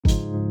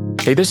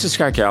Hey, this is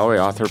Scott Galloway,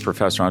 author,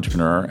 professor,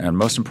 entrepreneur, and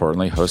most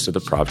importantly, host of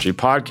the Prop G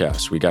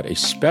podcast. We got a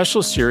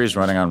special series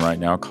running on right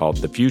now called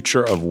The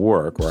Future of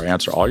Work, where I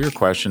answer all your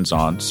questions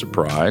on,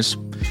 surprise,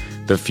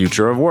 the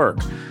future of work.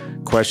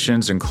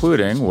 Questions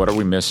including, what are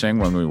we missing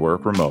when we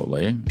work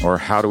remotely? Or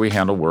how do we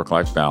handle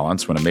work-life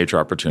balance when a major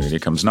opportunity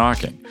comes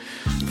knocking?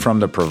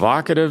 From the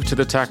provocative to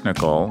the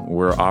technical,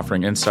 we're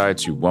offering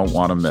insights you won't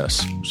want to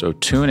miss. So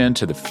tune in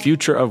to The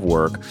Future of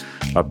Work,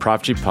 a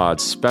Prop G Pod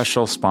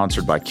special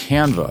sponsored by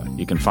Canva.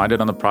 You can find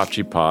it on the Prop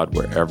G Pod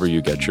wherever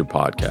you get your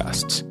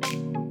podcasts.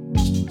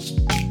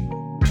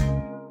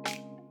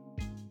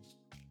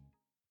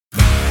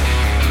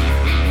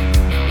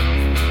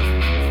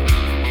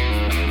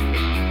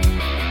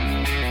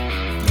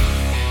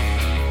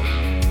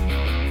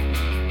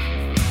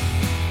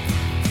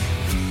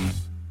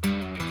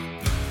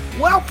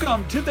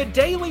 Welcome to the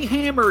Daily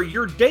Hammer,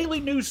 your daily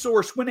news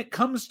source when it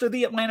comes to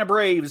the Atlanta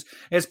Braves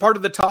as part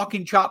of the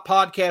Talking Chop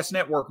Podcast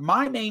Network.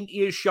 My name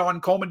is Sean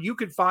Coleman. You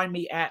can find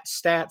me at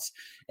Stats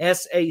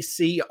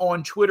SAC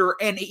on Twitter.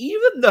 And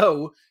even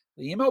though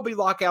the MLB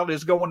lockout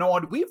is going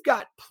on, we've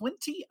got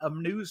plenty of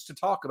news to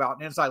talk about.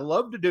 And as I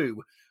love to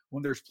do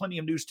when there's plenty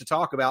of news to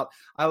talk about,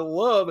 I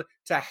love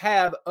to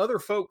have other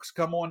folks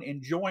come on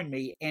and join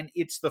me. And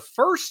it's the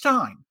first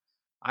time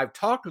I've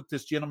talked with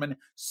this gentleman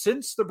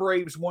since the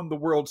Braves won the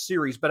World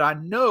Series, but I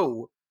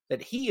know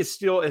that he is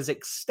still as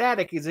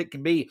ecstatic as it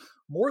can be.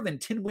 More than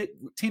 10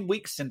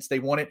 weeks since they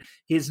won it.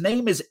 His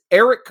name is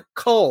Eric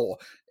Cole.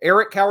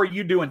 Eric, how are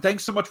you doing?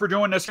 Thanks so much for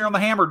joining us here on the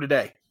Hammer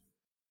today.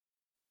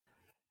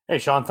 Hey,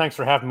 Sean, thanks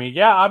for having me.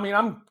 Yeah, I mean,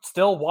 I'm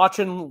still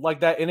watching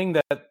like that inning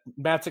that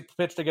Matzek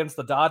pitched against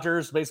the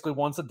Dodgers basically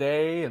once a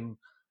day, and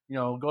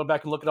going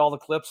back and look at all the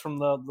clips from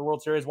the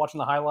World Series, watching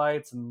the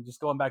highlights and just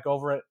going back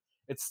over it.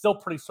 It's still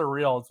pretty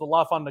surreal. It's a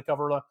lot of fun to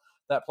cover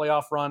that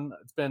playoff run.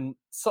 It's been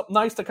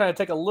nice to kind of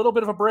take a little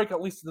bit of a break,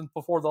 at least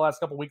before the last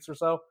couple of weeks or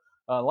so.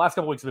 The last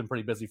couple of weeks have been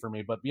pretty busy for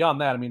me, but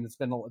beyond that, I mean, it's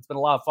been a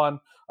lot of fun.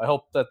 I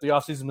hope that the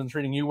offseason has been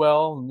treating you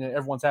well and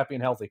everyone's happy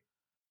and healthy.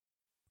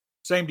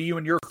 Same to you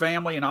and your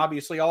family, and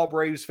obviously all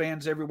Braves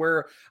fans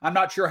everywhere. I'm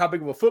not sure how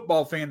big of a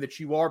football fan that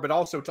you are, but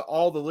also to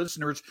all the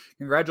listeners,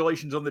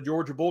 congratulations on the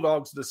Georgia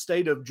Bulldogs, the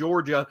state of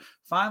Georgia,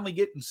 finally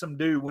getting some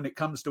due when it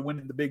comes to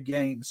winning the big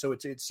game. So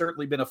it's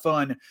certainly been a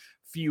fun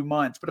few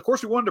months. But, of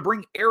course, we wanted to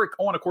bring Eric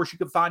on. Of course, you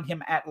can find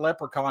him at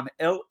Leprechaun,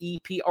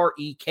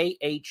 Leprekhan,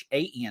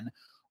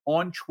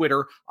 on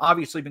Twitter.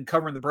 Obviously been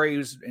covering the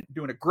Braves and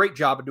doing a great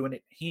job of doing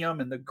it, him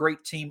and the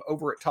great team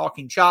over at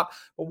Talking Chop.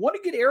 But want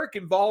to get Eric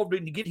involved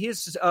and get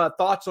his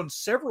thoughts on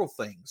several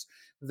things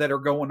that are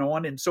going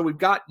on. And so we've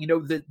got,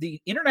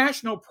 the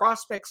international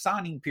prospect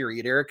signing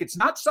period, Eric. It's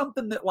not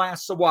something that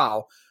lasts a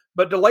while,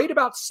 but delayed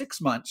about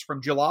 6 months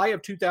from July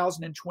of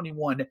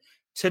 2021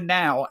 to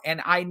now.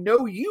 And I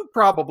know you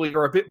probably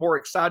are a bit more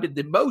excited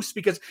than most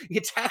because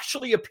it's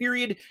actually a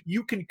period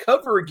you can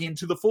cover again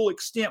to the full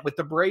extent with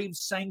the Braves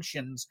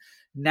sanctions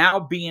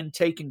now being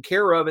taken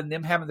care of and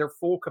them having their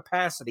full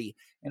capacity.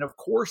 And of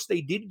course,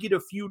 they did get a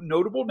few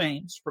notable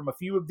names from a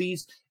few of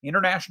these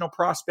international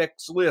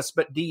prospects lists,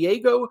 but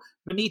Diego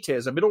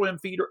Benitez, a middle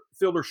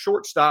infielder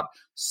shortstop,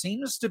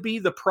 seems to be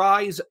the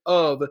prize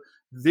of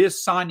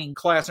this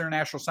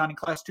international signing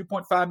class,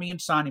 $2.5 million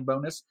signing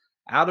bonus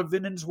out of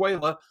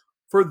Venezuela.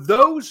 For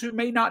those who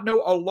may not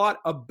know a lot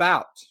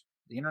about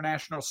the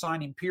international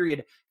signing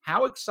period,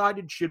 how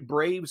excited should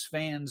Braves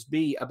fans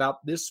be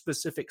about this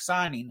specific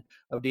signing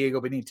of Diego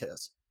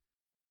Benitez?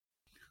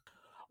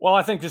 Well,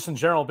 I think just in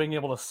general, being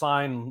able to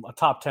sign a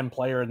top 10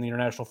 player in the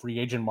international free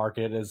agent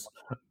market is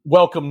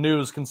welcome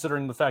news,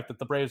 considering the fact that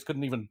the Braves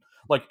couldn't even,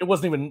 it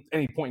wasn't even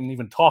any point in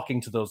even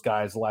talking to those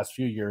guys the last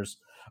few years.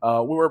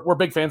 We're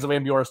big fans of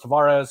Ambiorus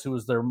Tavares, who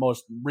was their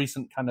most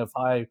recent kind of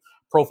high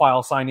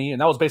profile signee, and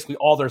that was basically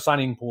all their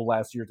signing pool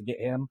last year to get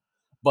him.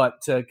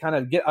 But to kind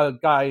of get a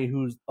guy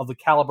who's of the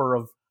caliber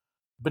of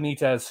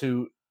Benitez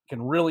who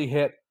can really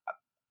hit,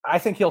 I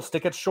think he'll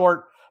stick it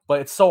short, but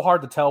it's so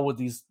hard to tell with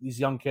these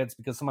young kids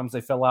because sometimes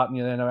they fill out and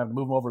you end up having to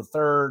move them over to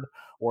third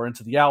or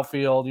into the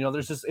outfield.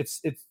 There's just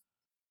it's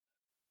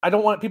I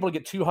don't want people to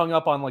get too hung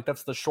up on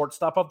that's the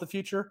shortstop of the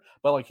future,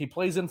 but he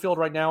plays infield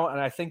right now, and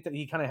I think that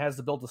he kind of has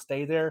the build to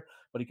stay there,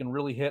 but he can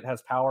really hit,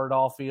 has power at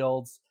all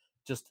fields,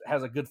 just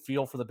has a good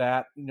feel for the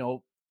bat.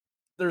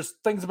 There's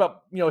things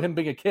about, him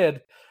being a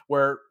kid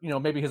where,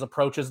 maybe his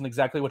approach isn't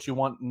exactly what you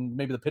want and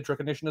maybe the pitch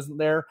recognition isn't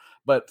there.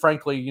 But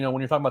frankly,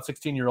 when you're talking about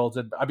 16-year-olds,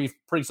 I'd be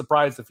pretty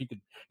surprised if he could,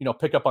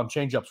 pick up on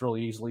changeups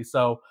really easily.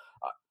 So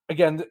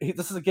again,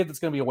 this is a kid that's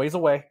going to be a ways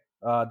away.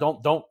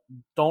 Don't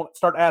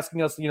start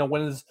asking us,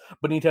 when is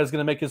Benitez going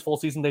to make his full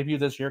season debut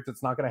this year? Because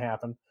it's not going to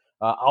happen.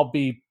 I'll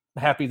be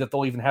happy that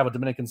they'll even have a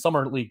Dominican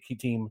Summer League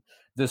team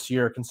this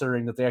year,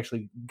 considering that they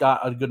actually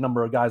got a good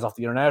number of guys off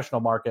the international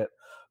market.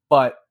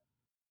 But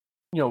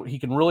he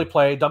can really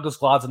play. Douglas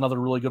Glad's another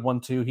really good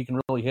one too. He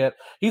can really hit.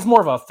 He's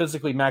more of a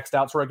physically maxed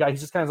out sort of guy. He's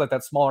just kind of like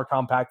that smaller,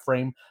 compact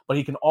frame, but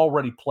he can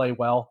already play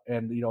well.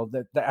 And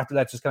after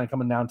that, just kind of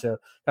coming down to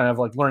kind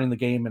of learning the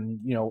game and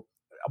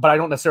but I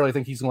don't necessarily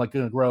think he's going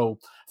to grow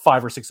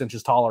 5 or 6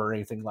 inches taller or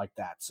anything like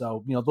that.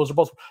 So, those are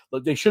both,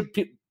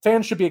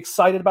 fans should be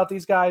excited about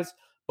these guys,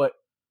 but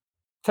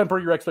temper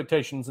your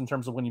expectations in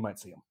terms of when you might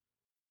see them.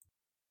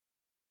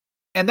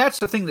 And that's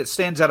the thing that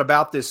stands out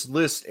about this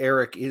list,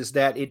 Eric, is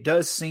that it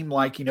does seem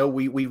like,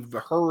 we've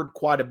heard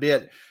quite a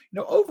bit.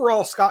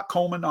 Overall, Scott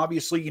Coleman,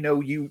 obviously,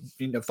 you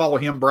follow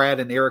him,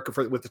 Brad and Eric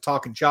with the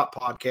Talking Chop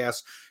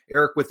podcast,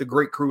 Eric with the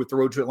great crew with the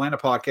Road to Atlanta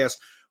podcast.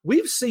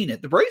 We've seen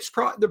it. The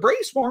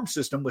Braves farm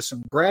system with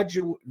some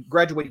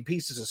graduating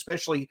pieces,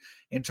 especially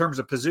in terms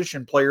of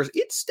position players,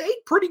 it stayed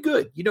pretty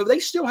good. They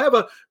still have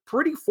a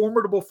pretty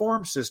formidable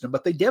farm system,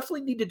 but they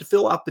definitely needed to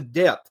fill out the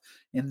depth.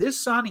 And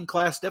this signing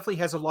class definitely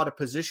has a lot of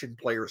position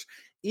players.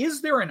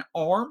 Is there an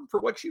arm, for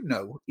what you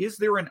know, is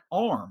there an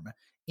arm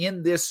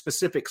in this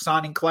specific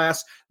signing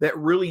class that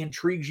really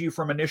intrigues you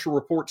from initial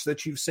reports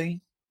that you've seen?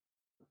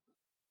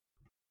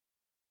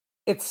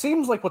 It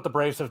seems like what the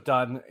Braves have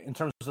done in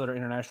terms of their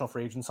international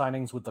free agent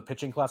signings with the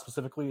pitching class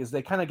specifically is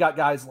they kind of got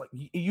guys like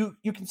you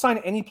can sign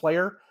any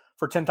player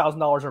for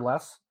 $10,000 or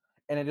less,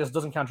 and it just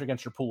doesn't count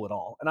against your pool at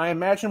all. And I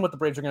imagine what the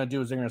Braves are going to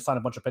do is they're going to sign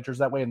a bunch of pitchers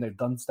that way, and they've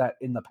done that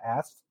in the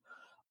past.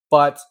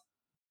 But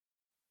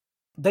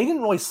they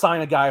didn't really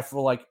sign a guy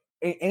for like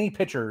any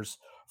pitchers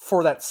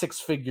for that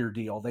 6-figure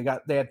deal.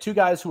 They had 2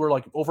 guys who were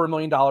like over $1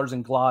 million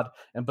in Glad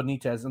and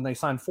Benitez, and they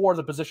signed 4 of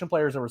the position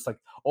players that was like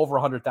over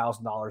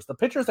 $100,000. The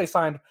pitchers they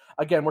signed,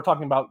 again, we're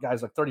talking about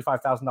guys like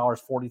 $35,000,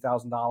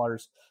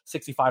 $40,000,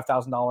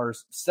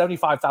 $65,000,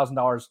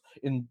 $75,000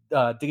 in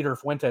Dieter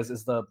Fuentes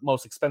is the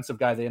most expensive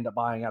guy they end up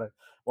buying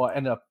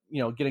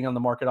getting on the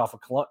market out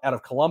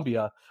of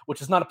Colombia,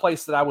 which is not a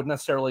place that I would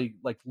necessarily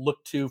like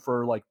look to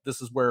for like,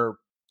 this is where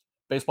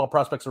baseball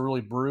prospects are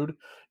really brewed.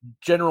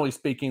 Generally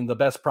speaking, the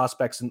best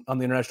prospects on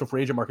the international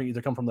free agent market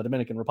either come from the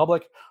Dominican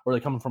Republic or they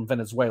come from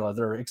Venezuela.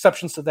 There are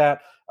exceptions to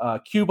that.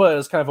 Cuba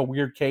is kind of a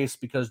weird case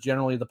because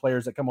generally the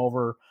players that come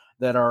over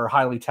that are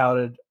highly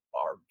touted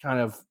are kind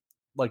of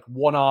like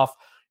one-off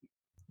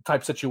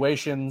type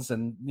situations.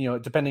 And,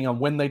 depending on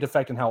when they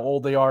defect and how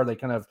old they are, they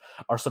kind of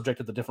are subject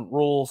to the different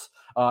rules.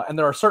 And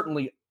there are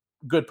certainly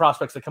good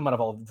prospects that come out of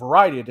a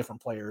variety of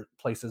different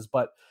places.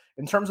 But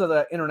in terms of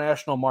the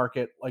international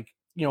market,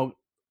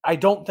 I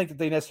don't think that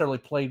they necessarily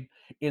played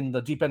in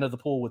the deep end of the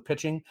pool with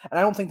pitching, and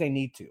I don't think they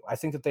need to. I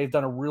think that they've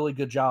done a really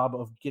good job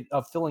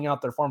of filling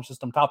out their farm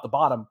system top to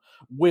bottom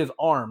with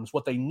arms.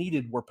 What they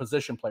needed were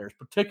position players,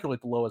 particularly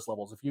at the lowest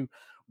levels. If you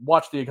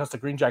watch the Augusta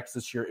Green Jackets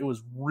this year, it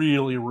was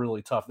really,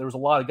 really tough. There was a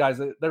lot of guys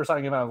that they were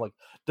signing out of like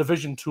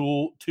Division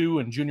II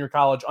and junior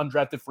college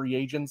undrafted free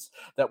agents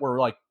that were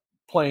like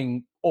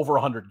playing over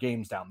 100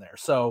 games down there.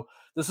 So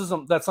that's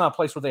not a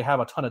place where they have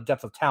a ton of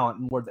depth of talent,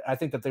 and where I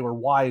think that they were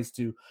wise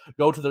to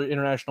go to the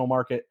international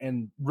market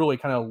and really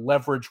kind of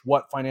leverage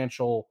what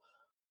financial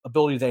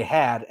ability they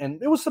had.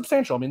 And it was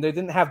substantial. I mean, they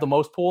didn't have the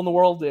most pool in the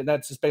world, and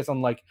that's just based on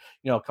like,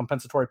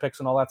 compensatory picks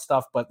and all that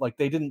stuff. But like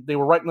they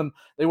were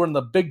in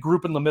the big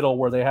group in the middle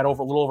where they had a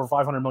little over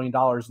 $500 million,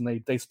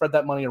 and they spread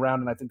that money around,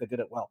 and I think they did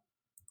it well.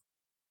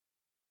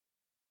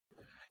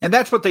 And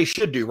that's what they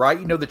should do,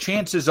 right? The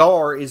chances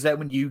is that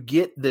when you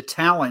get the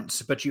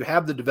talents, but you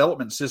have the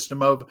development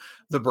system of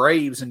the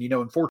Braves, and,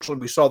 unfortunately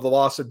we saw the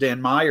loss of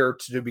Dan Meyer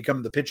to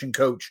become the pitching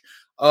coach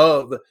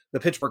of the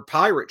Pittsburgh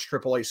Pirates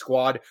AAA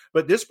squad.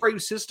 But this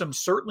Braves system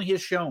certainly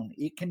has shown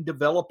it can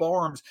develop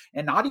arms,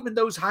 and not even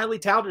those highly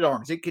touted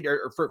arms. It could,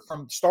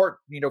 from start,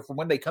 from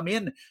when they come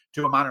in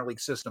to a minor league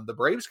system, the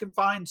Braves can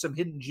find some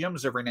hidden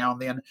gems every now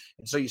and then.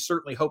 And so you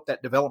certainly hope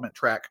that development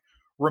track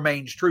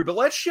remains true. But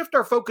let's shift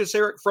our focus,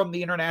 Eric, from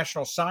the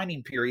international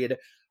signing period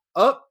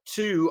up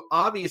to,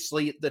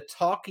 obviously, the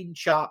Talking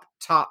Chop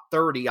Top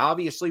 30.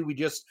 Obviously, we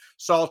just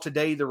saw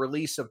today the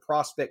release of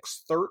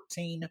prospects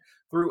 13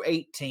 through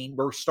 18.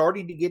 We're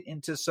starting to get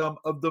into some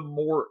of the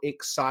more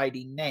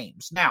exciting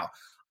names. Now,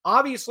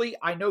 obviously,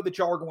 I know that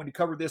y'all are going to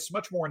cover this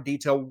much more in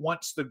detail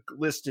once the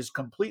list is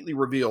completely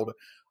revealed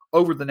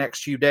over the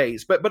next few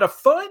days. But a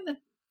fun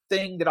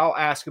thing that I'll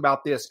ask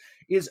about this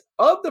is,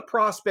 of the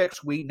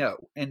prospects we know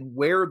and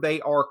where they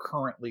are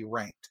currently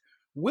ranked,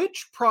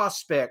 which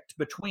prospect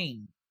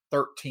between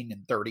 13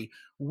 and 30,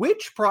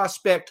 which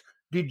prospect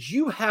did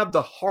you have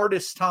the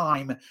hardest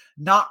time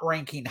not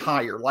ranking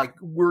higher? Like,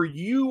 were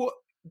you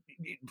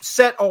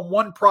set on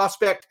one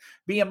prospect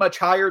being much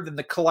higher than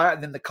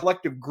the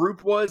collective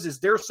group was? Is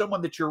there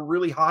someone that you're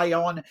really high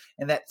on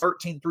in that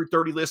 13 through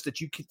 30 list that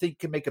you think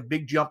can make a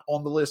big jump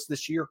on the list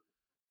this year?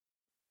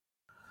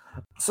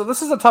 So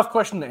this is a tough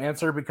question to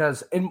answer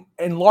because,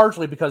 and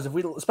largely because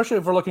especially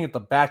if we're looking at the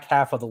back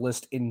half of the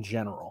list in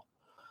general,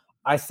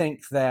 I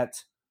think that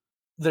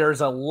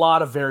there's a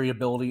lot of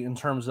variability in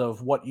terms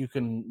of what you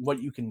can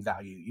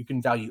value. You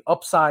can value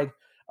upside.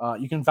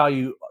 You can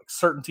value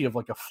certainty of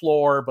like a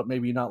floor, but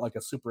maybe not like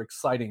a super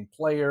exciting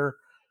player.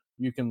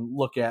 You can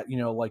look at,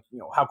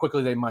 how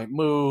quickly they might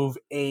move,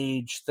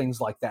 age,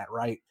 things like that,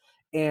 right?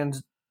 And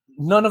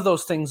none of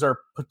those things are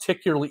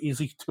particularly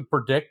easy to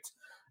predict.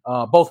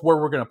 Both where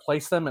we're going to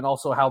place them and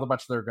also how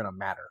much they're going to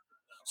matter.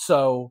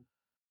 So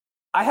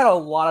I had a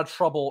lot of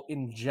trouble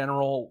in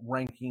general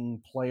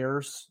ranking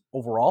players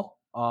overall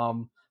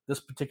this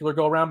particular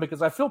go around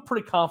because I feel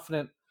pretty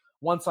confident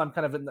once I'm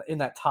kind of in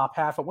that top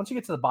half. But once you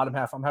get to the bottom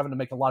half, I'm having to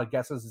make a lot of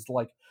guesses. It's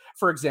like,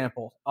 for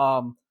example,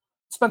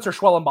 Spencer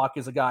Schwellenbach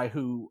is a guy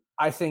who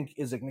I think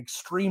is an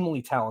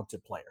extremely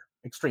talented player,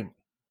 extremely.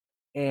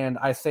 And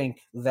I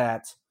think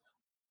that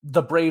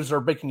the Braves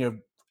are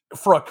making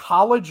for a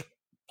college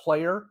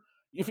player,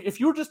 if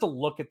you were just to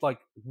look at like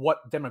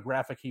what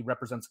demographic he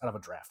represents out of a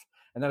draft,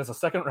 and that is a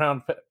second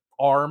round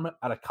arm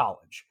out of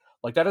college.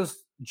 Like that is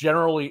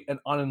generally an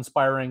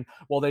uninspiring,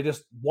 well, they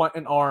just want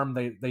an arm.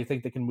 They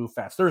think they can move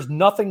fast. There's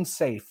nothing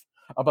safe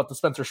about the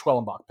Spencer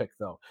Schwellenbach pick,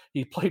 though.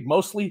 He played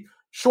mostly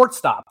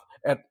shortstop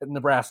at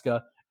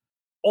Nebraska,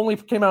 only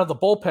came out of the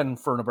bullpen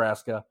for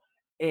Nebraska,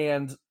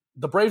 and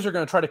the Braves are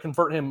going to try to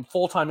convert him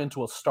full-time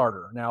into a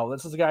starter. Now,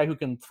 this is a guy who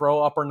can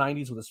throw upper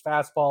 90s with his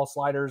fastball,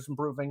 sliders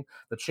improving.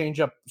 The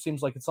changeup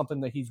seems like it's something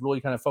that he's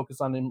really kind of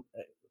focused on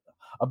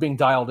being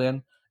dialed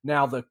in.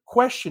 Now, the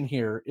question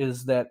here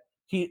is that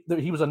he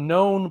was a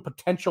known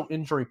potential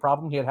injury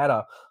problem. He had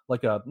a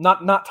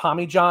not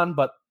Tommy John,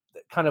 but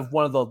kind of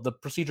one of the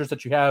procedures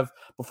that you have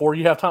before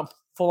you have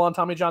full-on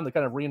Tommy John that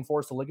kind of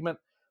reinforce the ligament.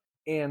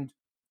 And,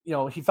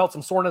 he felt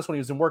some soreness when he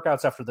was in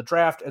workouts after the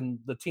draft, and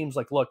the team's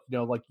like, look,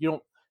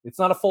 it's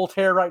not a full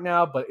tear right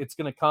now, but it's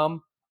going to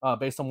come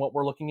based on what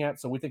we're looking at.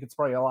 So we think it's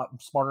probably a lot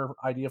smarter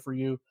idea for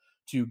you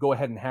to go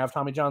ahead and have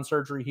Tommy John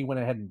surgery. He went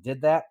ahead and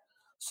did that.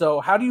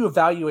 So how do you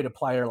evaluate a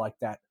player like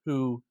that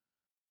who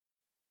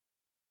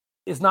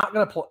is not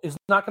going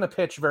to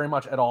pitch very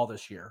much at all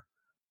this year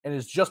and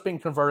is just being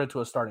converted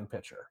to a starting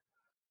pitcher?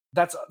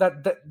 That's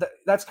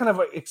kind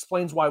of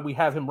explains why we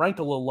have him ranked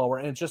a little lower.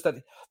 And it's just that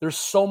there's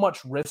so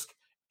much risk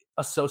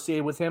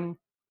associated with him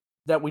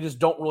that we just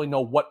don't really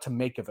know what to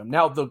make of him.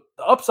 Now, the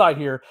upside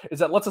here is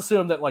that let's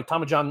assume that like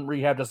Tommy John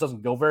rehab just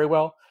doesn't go very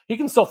well. He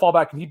can still fall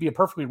back and he'd be a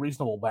perfectly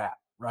reasonable bat,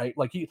 right?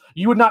 Like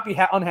you would not be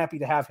unhappy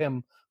to have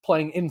him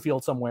playing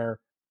infield somewhere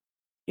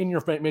in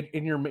your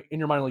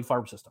minor league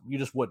farm system. You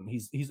just wouldn't.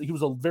 He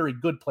was a very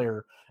good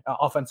player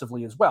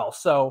offensively as well.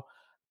 So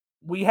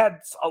there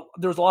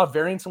was a lot of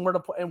variance in where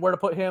to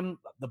put him.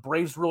 The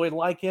Braves really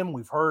like him.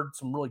 We've heard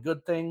some really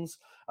good things.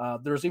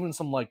 There's even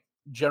some like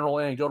general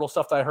anecdotal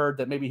stuff that I heard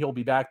that maybe he'll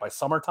be back by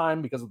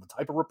summertime because of the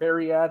type of repair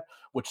he had,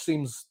 which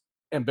seems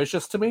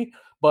ambitious to me,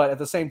 but at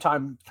the same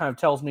time kind of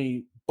tells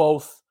me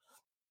both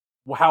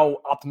how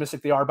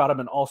optimistic they are about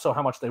him and also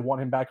how much they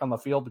want him back on the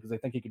field because they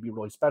think he could be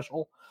really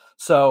special.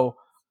 So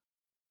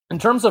in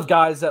terms of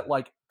guys that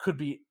like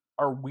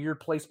are weird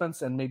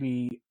placements and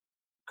maybe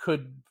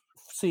could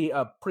see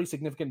a pretty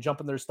significant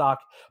jump in their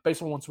stock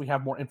based on once we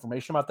have more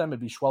information about them,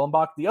 it'd be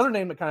Schwellenbach. The other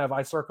name that kind of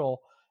I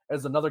circle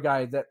as another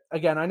guy that,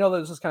 again, I know that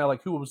this is kind of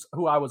like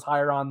who I was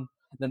higher on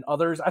than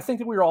others. I think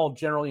that we were all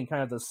generally in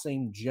kind of the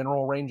same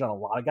general range on a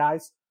lot of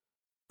guys.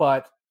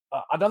 But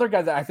another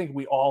guy that I think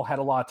we all had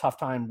a lot of tough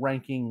time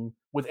ranking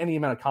with any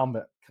amount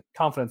of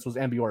confidence was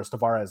Ambioris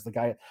Tavares,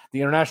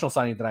 the international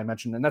signing that I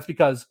mentioned. And that's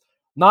because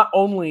not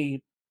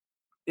only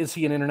is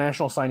he an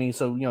international signee,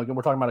 so,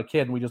 we're talking about a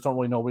kid and we just don't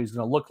really know what he's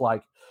going to look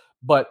like,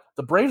 but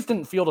the Braves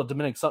didn't field a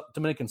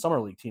Dominican Summer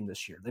League team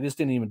this year. They just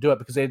didn't even do it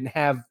because they didn't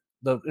have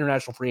the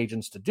international free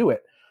agents to do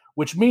it,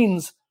 which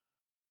means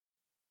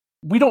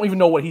we don't even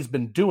know what he's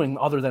been doing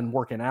other than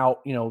working out,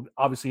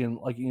 obviously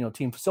in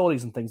team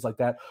facilities and things like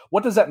that.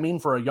 What does that mean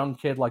for a young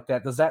kid like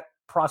that? Does that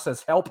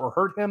process help or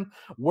hurt him?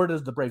 Where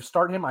does the Braves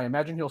start him? I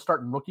imagine he'll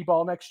start in rookie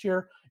ball next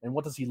year. And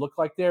what does he look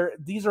like there?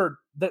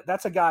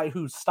 That's a guy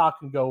whose stock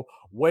can go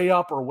way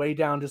up or way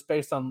down just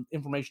based on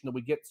information that we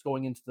get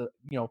going into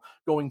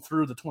going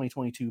through the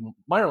 2022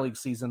 minor league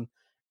season.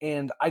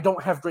 And I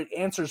don't have great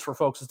answers for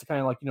folks as to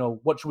kind of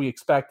what should we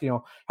expect?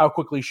 How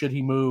quickly should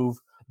he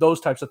move? Those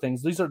types of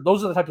things. Those are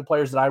the types of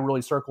players that I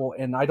really circle,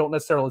 and I don't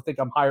necessarily think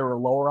I'm higher or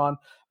lower on,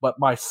 but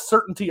my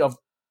certainty of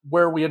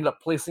where we end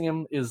up placing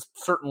him is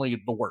certainly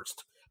the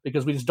worst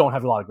because we just don't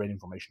have a lot of great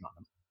information on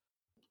him.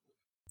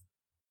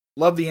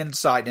 Love the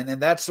insight.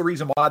 And that's the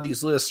reason why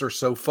these lists are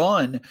so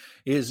fun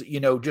is,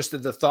 just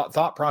the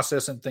thought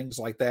process and things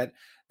like that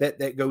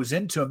goes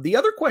into them. The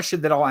other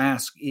question that I'll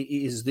ask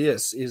is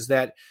this, is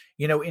that,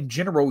 in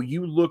general,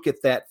 you look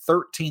at that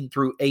 13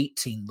 through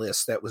 18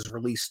 list that was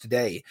released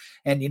today,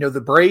 and,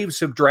 the Braves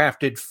have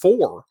drafted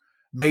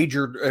they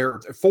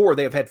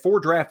have had 4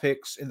 draft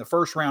picks in the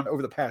first round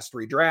over the past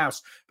 3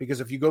 drafts,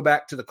 because if you go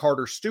back to the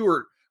Carter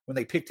Stewart, when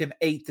they picked him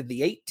 8th in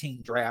the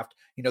 18 draft,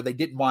 they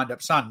didn't wind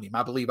up signing him.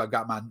 I believe I've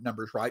got my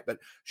numbers right, but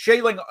Shea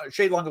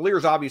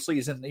Langeliers obviously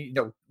is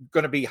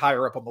going to be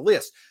higher up on the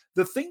list.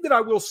 The thing that I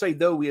will say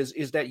though is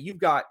that you've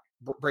got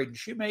Braden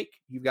Shoemake,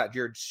 you've got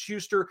Jared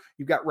Schuster,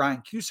 you've got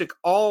Ryan Cusick,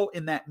 all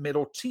in that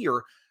middle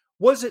tier.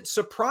 Was it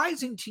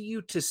surprising to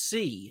you to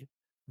see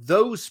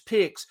those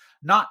picks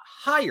not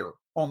higher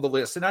on the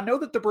list? And I know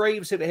that the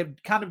Braves have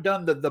kind of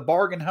done the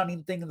bargain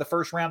hunting thing in the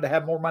first round to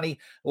have more money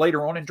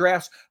later on in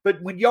drafts.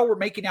 But when y'all were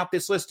making out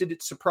this list, did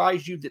it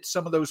surprise you that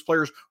some of those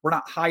players were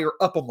not higher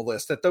up on the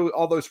list, that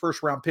all those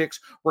first round picks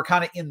were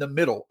kind of in the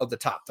middle of the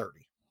top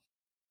 30?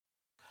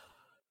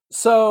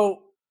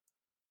 So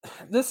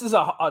this is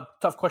a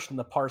tough question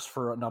to parse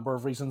for a number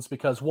of reasons.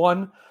 Because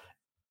one,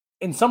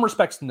 in some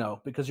respects,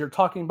 no, because you're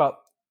talking about,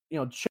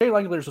 Shea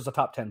Langeliers was a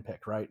top 10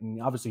 pick, right?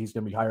 And obviously he's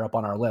going to be higher up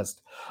on our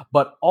list.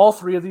 But all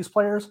three of these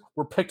players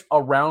were picked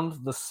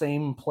around the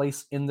same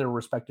place in their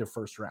respective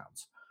first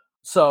rounds.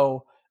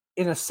 So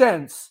in a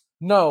sense,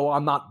 no,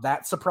 I'm not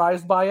that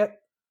surprised by it.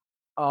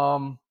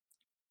 We're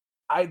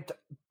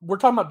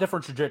talking about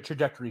different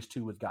trajectories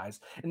too with guys.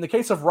 In the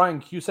case of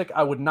Ryan Cusick,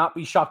 I would not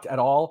be shocked at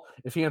all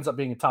if he ends up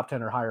being a top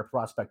 10 or higher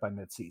prospect by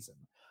midseason.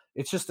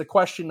 It's just a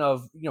question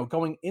of,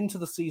 going into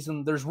the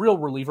season, there's real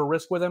reliever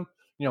risk with him.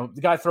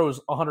 The guy throws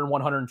 101,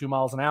 102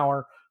 miles an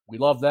hour. We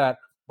love that.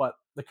 But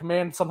the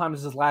command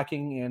sometimes is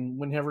lacking. And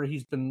whenever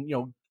he's been,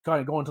 kind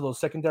of going to those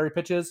secondary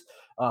pitches,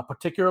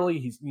 particularly,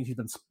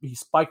 he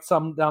spiked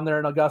some down there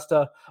in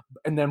Augusta.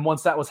 And then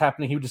once that was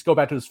happening, he would just go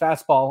back to his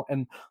fastball.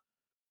 And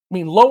I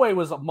mean, Lowe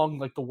was among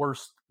like the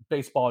worst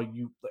baseball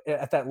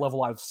at that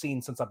level I've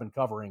seen since I've been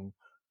covering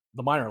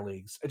the minor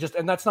leagues.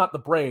 And that's not the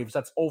Braves,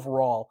 that's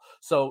overall.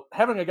 So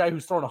having a guy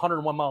who's throwing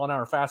 101 mile an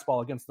hour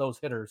fastball against those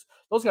hitters,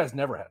 those guys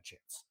never had a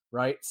chance,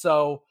 right?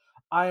 So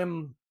at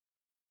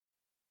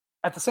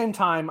the same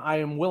time, I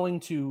am willing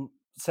to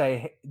say,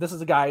 hey, this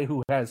is a guy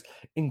who has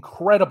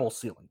incredible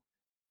ceiling.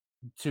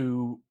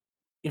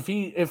 If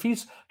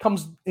he's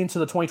comes into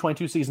the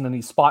 2022 season and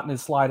he's spotting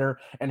his slider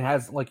and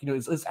has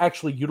is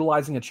actually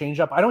utilizing a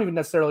changeup, I don't even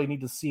necessarily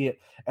need to see it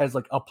as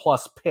like a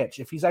plus pitch.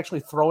 If he's actually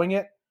throwing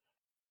it,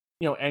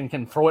 and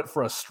can throw it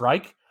for a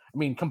strike. I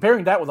mean,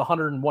 comparing that with a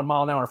 101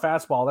 mile an hour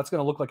fastball, that's going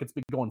to look like it's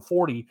going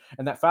 40,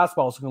 and that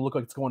fastball is going to look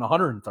like it's going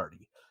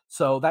 130.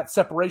 So that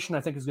separation,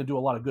 I think, is going to do a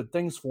lot of good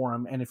things for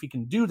him. And if he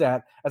can do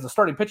that as a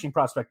starting pitching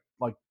prospect,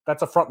 like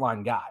that's a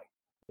frontline guy.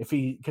 If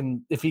he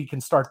can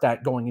start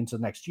that going into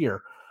next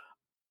year.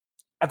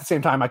 At the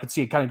same time, I could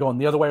see it kind of going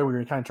the other way, where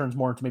it kind of turns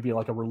more into maybe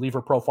like a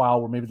reliever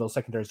profile, where maybe those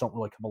secondaries don't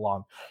really come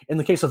along. In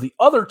the case of the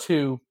other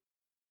two,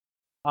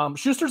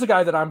 Schuster's a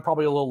guy that I'm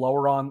probably a little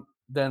lower on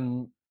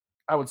than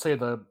I would say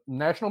the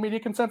national media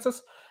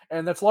consensus.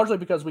 And that's largely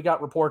because we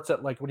got reports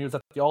that when he was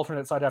at the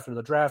alternate side after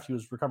the draft, he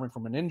was recovering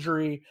from an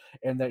injury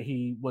and that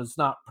he was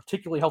not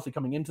particularly healthy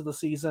coming into the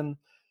season.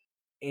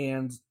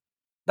 And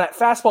that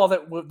fastball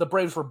that the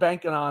Braves were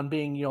banking on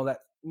being,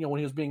 when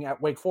he was being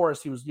at Wake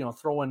Forest, he was,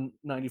 throwing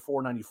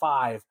 94,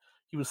 95.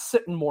 He was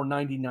sitting more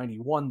 90,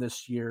 91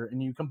 this year.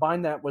 And you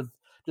combine that with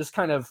just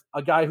kind of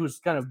a guy who's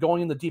kind of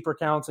going in the deeper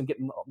counts and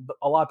getting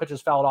a lot of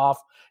pitches fouled off.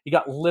 He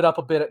got lit up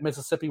a bit at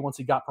Mississippi once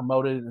he got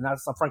promoted, and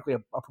that's frankly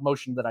a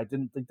promotion that I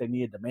didn't think they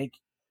needed to make.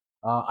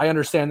 I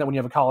understand that when you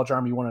have a college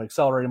arm, you want to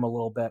accelerate him a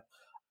little bit.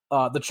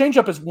 The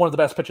changeup is one of the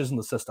best pitches in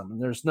the system,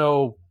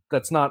 and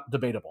that's not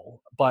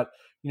debatable. But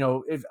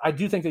I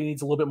do think that he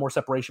needs a little bit more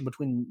separation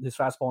between his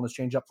fastball and his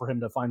changeup for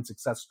him to find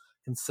success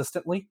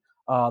consistently.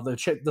 The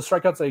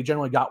strikeouts that he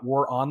generally got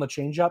were on the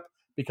changeup,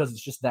 because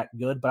it's just that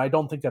good, but I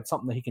don't think that's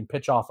something that he can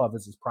pitch off of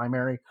as his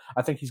primary.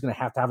 I think he's going to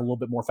have a little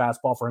bit more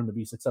fastball for him to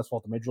be successful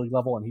at the major league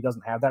level, and he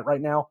doesn't have that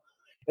right now.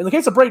 In the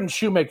case of Braden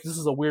Shoemaker, this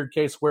is a weird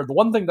case where the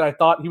one thing that I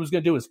thought he was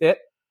going to do is hit.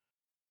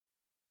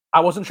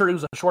 I wasn't sure he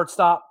was a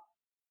shortstop.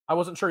 I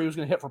wasn't sure he was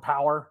going to hit for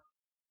power.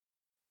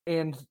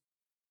 And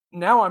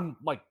now I'm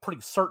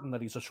pretty certain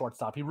that he's a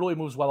shortstop. He really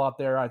moves well out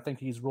there. I think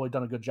he's really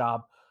done a good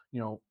job,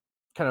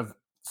 kind of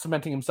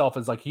cementing himself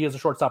as he is a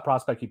shortstop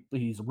prospect.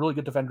 He's a really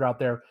good defender out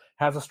there,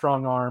 has a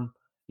strong arm.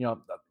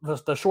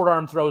 The short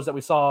arm throws that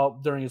we saw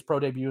during his pro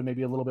debut and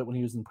maybe a little bit when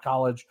he was in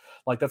college,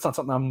 that's not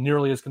something I'm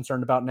nearly as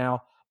concerned about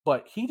now.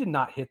 But he did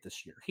not hit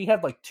this year. He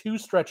had two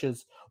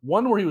stretches,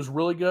 one where he was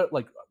really good,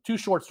 two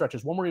short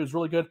stretches, one where he was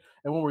really good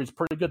and one where he was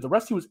pretty good. The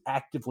rest he was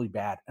actively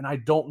bad, and I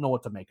don't know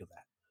what to make of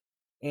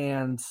that.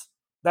 And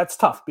that's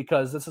tough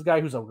because this is a guy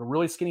who's a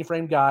really skinny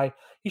framed guy.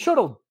 He showed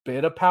a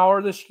bit of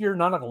power this year,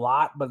 not a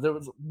lot, but there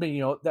was,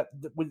 that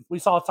we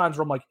saw times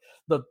where I'm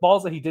the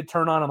balls that he did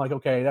turn on, I'm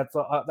okay,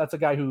 that's a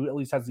guy who at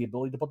least has the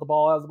ability to put the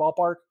ball out of the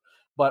ballpark.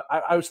 But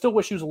I still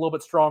wish he was a little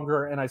bit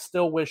stronger, and I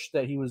still wish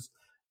that he was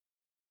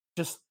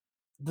just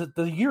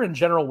the year in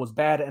general was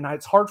bad, and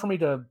it's hard for me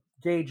to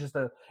gauge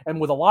and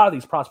with a lot of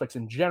these prospects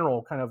in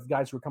general, kind of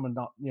guys who are coming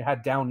down,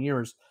 had down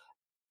years.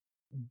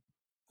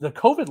 The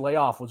COVID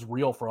layoff was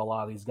real for a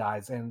lot of these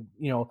guys. And,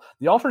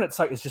 the alternate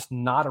site is just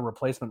not a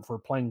replacement for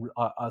playing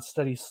a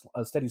steady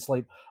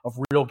slate of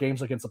real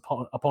games against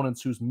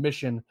opponents whose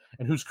mission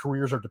and whose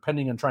careers are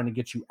depending on trying to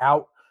get you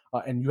out.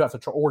 And you have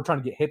to or trying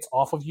to get hits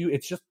off of you.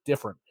 It's just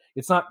different.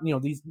 It's not,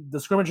 the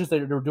scrimmages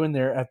that they're doing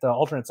there at the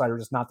alternate site are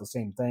just not the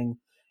same thing.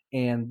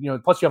 And,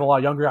 plus you have a lot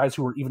of younger guys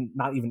who are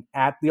not even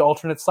at the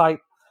alternate site,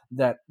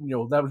 that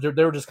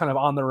they were just kind of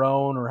on their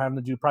own or having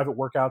to do private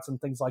workouts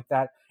and things like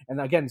that. And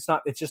again,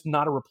 it's just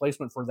not a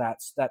replacement for that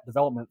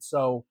development.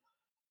 So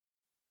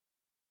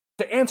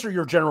to answer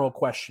your general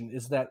question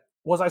is that,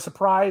 was I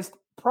surprised?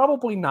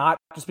 Probably not,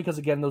 just because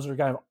again, those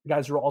are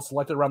guys who are all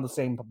selected around the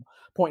same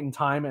point in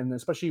time. And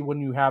especially when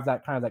you have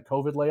that kind of that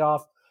COVID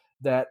layoff,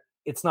 that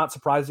it's not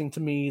surprising to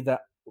me that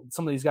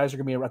some of these guys are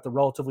going to be at the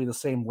relatively the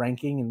same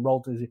ranking and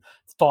relatively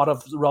thought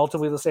of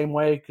relatively the same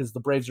way, because the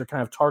Braves are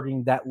kind of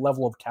targeting that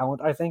level of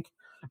talent, I think.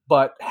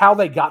 but how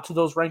they got to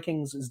those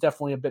rankings is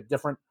definitely a bit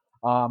different.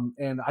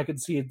 And I could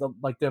see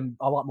them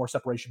a lot more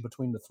separation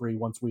between the three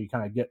once we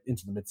kind of get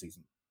into the midseason.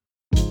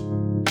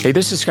 Hey,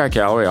 this is Scott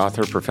Galloway,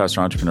 author, professor,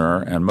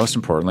 entrepreneur, and most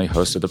importantly,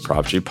 host of the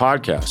Prop G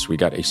podcast. We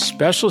got a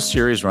special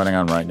series running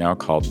on right now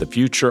called The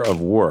Future of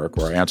Work,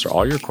 where I answer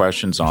all your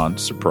questions on,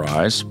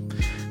 surprise,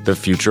 the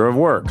future of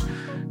work.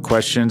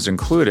 Questions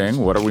including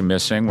what are we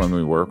missing when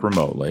we work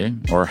remotely,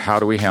 or how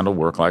do we handle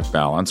work-life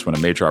balance when a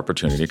major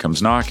opportunity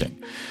comes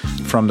knocking?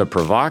 From the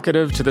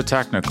provocative to the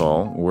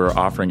technical, we're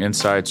offering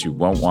insights you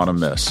won't want to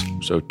miss.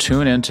 So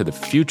tune in to The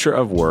Future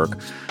of Work,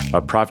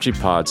 a Prop G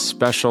Pod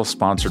special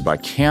sponsored by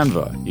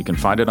Canva. You can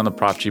find it on the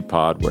Prop G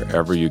Pod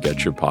wherever you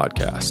get your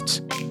podcasts.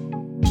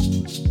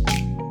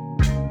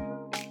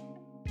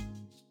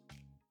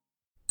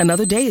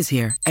 Another day is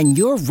here, and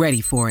you're ready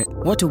for it.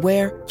 What to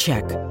wear?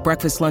 Check.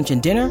 Breakfast, lunch, and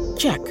dinner?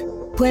 Check.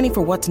 Planning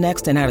for what's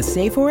next and how to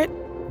save for it?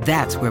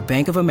 That's where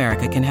Bank of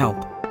America can help.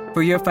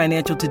 For your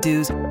financial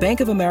to-dos, Bank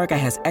of America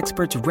has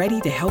experts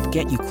ready to help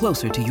get you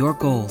closer to your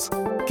goals.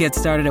 Get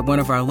started at one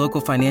of our local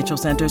financial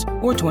centers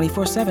or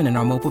 24/7 in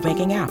our mobile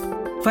banking app.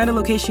 Find a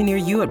location near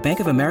you at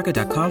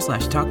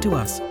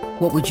bankofamerica.com/talktous.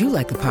 What would you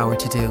like the power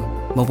to do?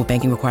 Mobile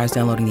banking requires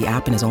downloading the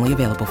app and is only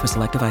available for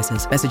select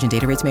devices. Message and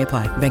data rates may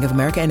apply. Bank of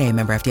America N.A.,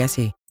 member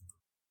FDIC.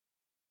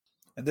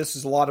 And this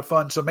is a lot of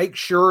fun. So make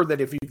sure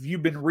that if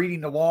you've been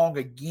reading along,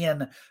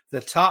 again,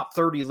 the top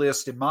 30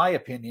 list, in my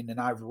opinion, and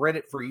I've read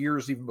it for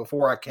years, even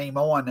before I came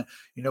on,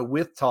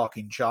 with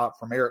Talking Chop,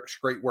 from Eric's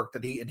great work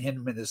that he and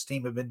him and his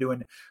team have been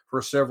doing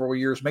for several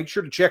years. Make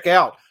sure to check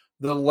out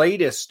the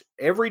latest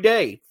every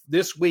day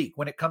this week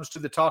when it comes to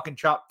the Talking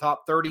Chop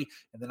top 30.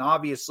 And then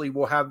obviously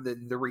we'll have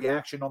the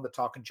reaction on the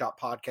Talking Chop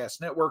podcast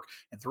network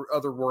and through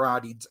other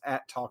varieties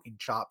at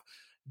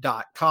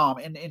talkingchop.com.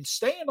 And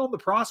staying on the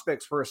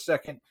prospects for a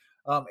second,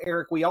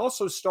 Eric, we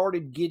also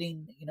started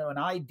getting, an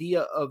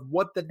idea of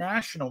what the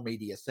national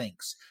media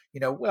thinks,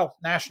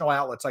 national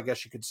outlets, I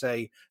guess you could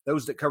say,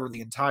 those that cover the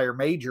entire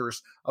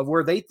majors, of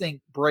where they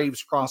think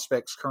Braves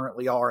prospects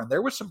currently are. And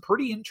there was some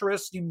pretty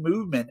interesting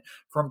movement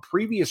from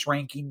previous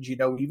rankings,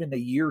 even a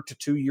year to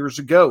 2 years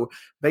ago.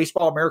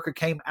 Baseball America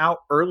came out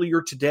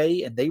earlier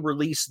today and they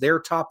released their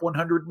top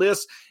 100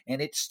 list,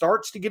 and it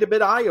starts to get a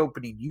bit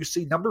eye-opening. You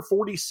see number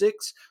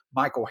 46,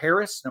 Michael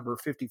Harris, number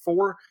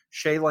 54,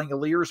 Shea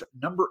Langeliers,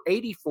 number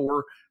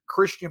 84,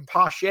 Christian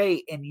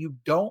Pache, and you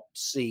don't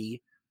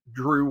see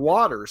Drew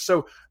Waters.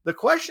 So the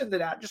question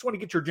that I just want to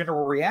get your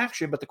general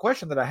reaction, but the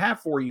question that I have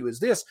for you is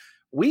this.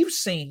 We've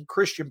seen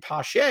Christian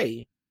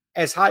Pache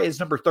as high as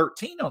number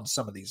 13 on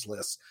some of these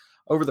lists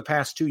over the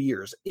past 2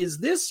 years. Is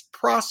this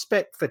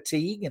prospect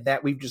fatigue, and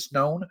that we've just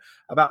known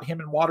about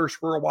him and Waters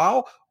for a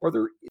while,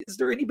 or is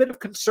there any bit of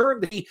concern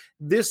that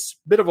this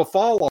bit of a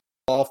fall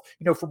off,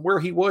 from where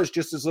he was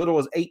just as little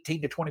as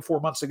 18 to 24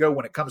 months ago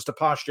when it comes to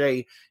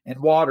Pache and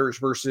Waters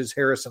versus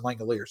Harris and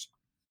Langeliers?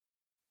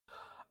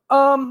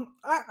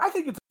 I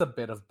think it's a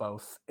bit of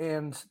both.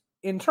 And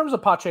in terms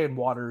of Pache and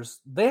Waters,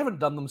 they haven't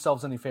done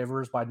themselves any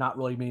favors by not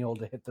really being able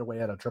to hit their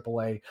way out of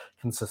AAA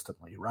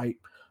consistently, right?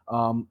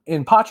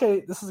 In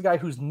Pache, this is a guy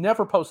who's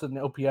never posted an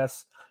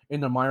OPS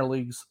in the minor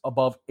leagues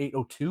above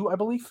 802, I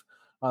believe.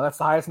 That's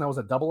the highest, and that was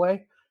at AA,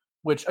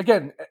 which,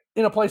 again,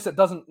 in a place that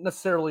doesn't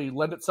necessarily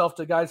lend itself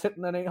to guys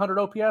hitting an 800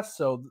 OPS,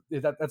 so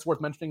that's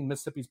worth mentioning.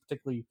 Mississippi's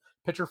particularly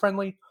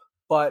pitcher-friendly,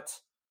 but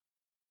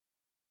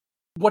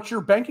what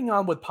you're banking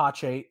on with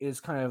Pache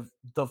is kind of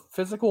the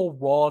physical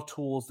raw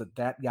tools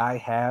that guy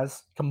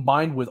has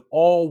combined with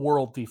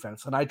all-world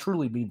defense, and I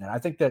truly mean that. I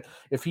think that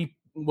if he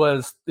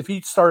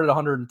started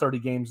 130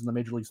 games in the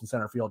major leagues in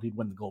center field, he'd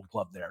win the Gold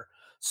Glove there.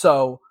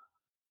 So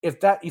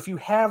if you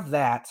have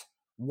that,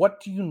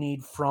 what do you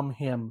need from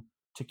him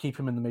to keep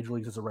him in the major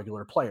leagues as a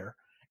regular player?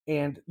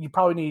 And you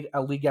probably need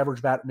a league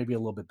average bat, maybe a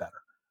little bit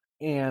better.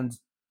 And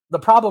the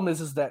problem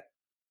is that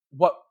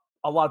what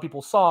a lot of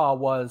people saw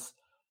was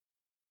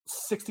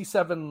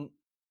 67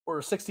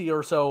 or 60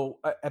 or so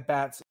at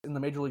bats in the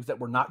major leagues that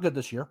were not good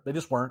this year. They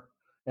just weren't.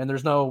 And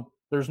there's no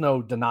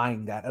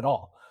denying that at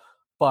all.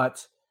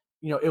 But,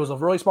 it was a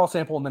really small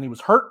sample, and then he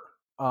was hurt.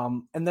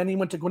 And then he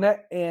went to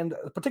Gwinnett, and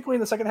particularly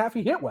in the second half,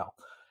 he hit well.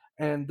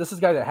 And this is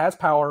a guy that has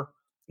power.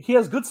 He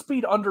has good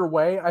speed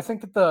underway. I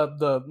think that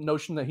the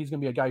notion that he's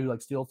going to be a guy who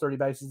steals 30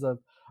 bases a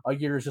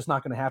year is just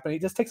not going to happen.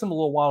 It just takes him a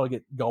little while to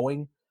get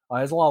going. He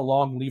has a lot of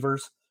long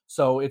levers.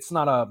 So it's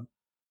not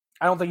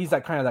I don't think he's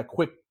that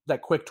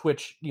quick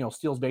twitch,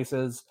 steals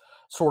bases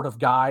sort of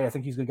guy. I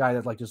think he's a guy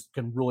that just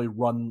can really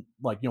run,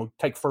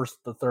 take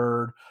first to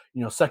third,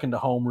 second to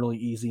home really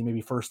easy,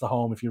 maybe first to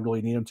home if you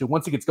really need him to.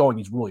 Once he gets going,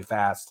 he's really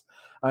fast.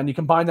 And you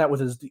combine that with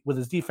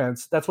his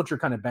defense, that's what you're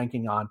kind of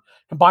banking on,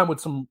 combined with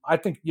some, I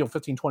think,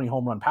 15, 20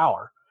 home run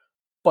power.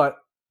 But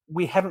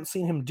we haven't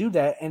seen him do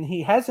that, and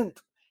he hasn't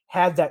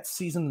had that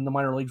season in the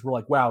minor leagues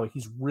where wow,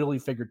 he's really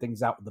figured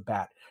things out with the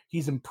bat.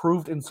 He's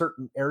improved in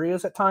certain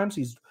areas at times.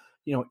 He's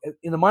in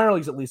the minor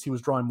leagues, at least, he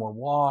was drawing more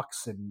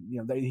walks, and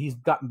he's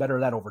gotten better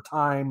at that over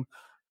time.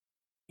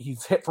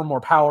 He's hit for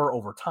more power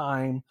over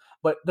time,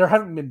 but there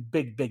haven't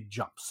been big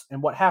jumps.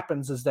 And what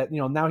happens is that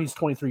now he's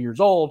 23 years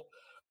old.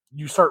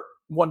 you start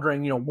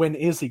wondering, when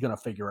is he going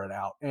to figure it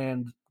out?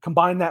 And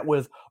combine that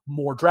with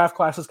more draft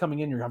classes coming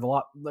in, you have a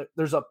lot.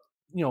 There's a,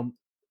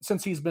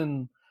 since he's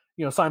been,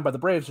 signed by the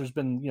Braves, there's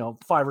been,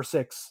 5 or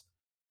 6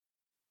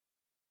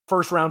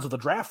 first rounds of the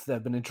draft that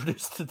have been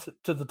introduced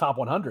to the top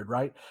 100,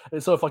 right?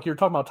 And so if you're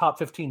talking about top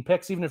 15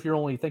 picks, even if you're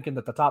only thinking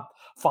that the top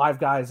 5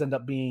 guys end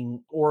up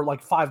being, or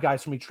 5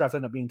 guys from each draft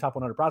end up being top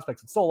 100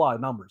 prospects, it's still a lot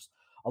of numbers,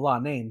 a lot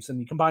of names. And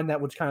you combine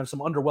that with kind of some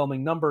underwhelming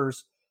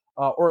numbers,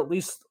 or at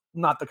least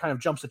not the kind of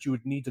jumps that you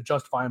would need to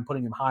justify him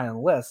putting him high on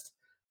the list.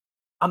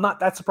 I'm not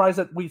that surprised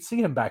that we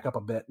see him back up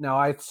a bit. Now,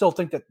 I still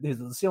think that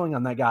the ceiling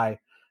on that guy,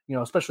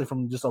 especially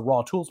from just a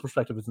raw tools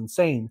perspective, is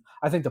insane.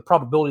 I think the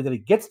probability that he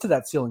gets to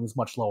that ceiling is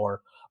much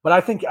lower. But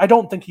I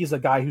don't think he's a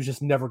guy who's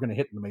just never going to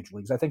hit in the major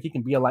leagues. I think he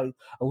can be a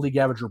league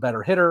average or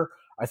better hitter.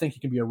 I think he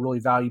can be a really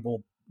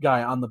valuable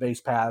guy on the base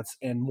paths.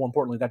 And more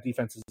importantly, that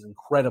defense is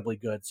incredibly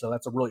good. So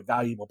that's a really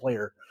valuable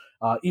player.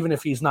 Even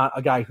if he's not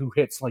a guy who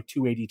hits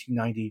 280,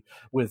 290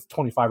 with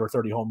 25 or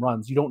 30 home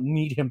runs, you don't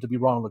need him to be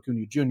Ronald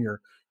Acuna Jr.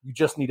 You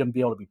just need him to be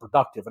able to be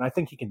productive. And I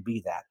think he can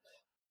be that.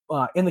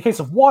 In the case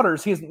of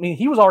Waters,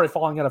 he was already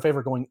falling out of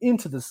favor going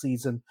into the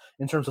season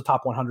in terms of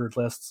top 100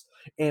 lists,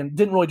 and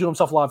didn't really do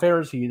himself a lot of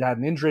favors. He had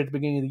an injury at the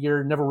beginning of the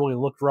year, never really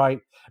looked right.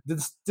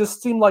 This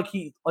seemed like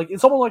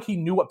it's almost like he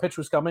knew what pitch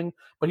was coming,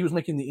 but he was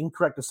making the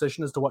incorrect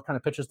decision as to what kind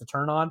of pitches to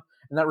turn on,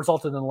 and that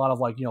resulted in a lot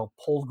of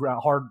pulled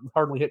ground,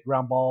 hardly hit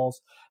ground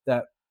balls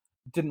that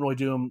didn't really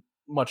do him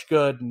much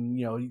good, and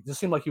it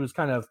just seemed like he was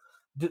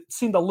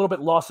seemed a little bit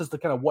lost as to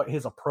kind of what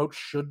his approach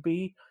should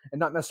be, and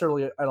not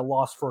necessarily at a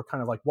loss for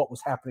kind of what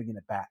was happening in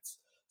at bats.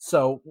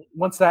 So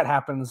once that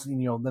happens, then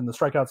the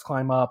strikeouts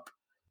climb up,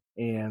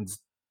 and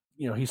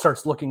he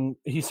starts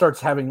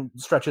having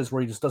stretches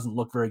where he just doesn't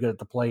look very good at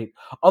the plate.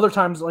 Other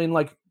times,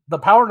 the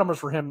power numbers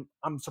for him,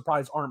 I'm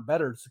surprised aren't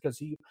better, because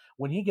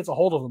when he gets a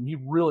hold of them, he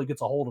really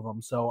gets a hold of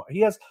them. So he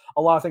has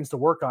a lot of things to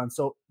work on.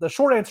 So the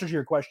short answer to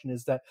your question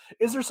is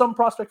there some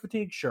prospect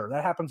fatigue? Sure.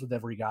 That happens with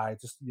every guy.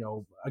 Just,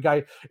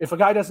 if a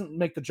guy doesn't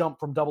make the jump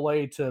from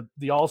AA to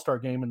the All-Star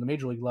game in the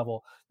major league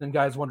level, then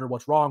guys wonder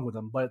what's wrong with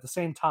him. But at the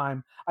same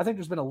time, I think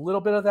there's been a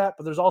little bit of that,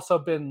 but there's also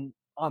been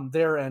on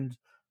their end,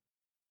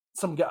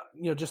 some guy,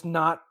 just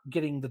not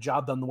getting the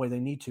job done the way they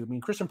need to. I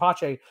mean, Christian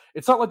Pache,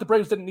 it's not like the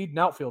Braves didn't need an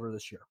outfielder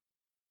this year.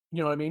 You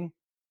know what I mean?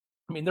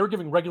 They were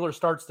giving regular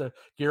starts to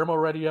Guillermo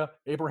Heredia,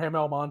 Abraham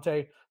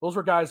Almonte. Those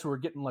were guys who were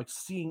getting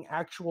seeing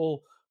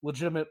actual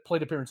legitimate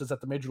plate appearances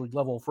at the major league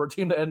level for a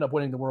team to end up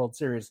winning the World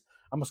Series.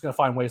 I'm just going to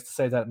find ways to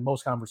say that in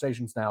most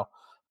conversations now.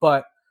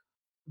 But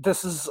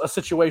this is a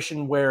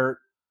situation where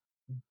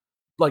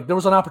there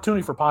was an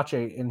opportunity for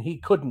Pache and he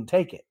couldn't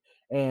take it.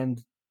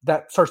 And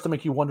that starts to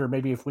make you wonder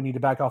maybe if we need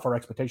to back off our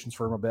expectations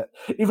for him a bit.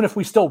 Even if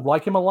we still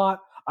like him a lot,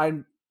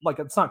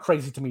 it's not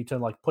crazy to me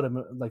to put him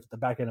at the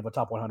back end of a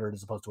top 100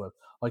 as opposed to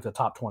the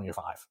top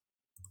 25.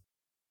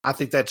 I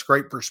think that's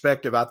great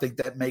perspective. I think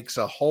that makes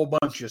a whole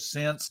bunch of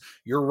sense.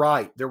 You're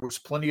right. There was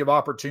plenty of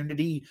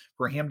opportunity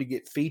for him to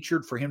get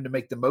featured, for him to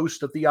make the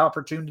most of the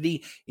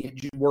opportunity. It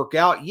didn't work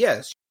out.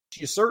 Yes,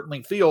 you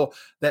certainly feel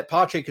that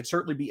Pache could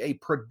certainly be a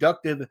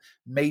productive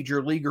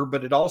major leaguer,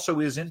 but it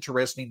also is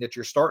interesting that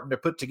you're starting to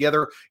put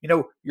together,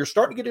 you're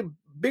starting to get a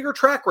bigger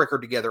track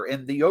record together,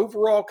 and the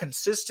overall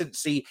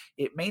consistency,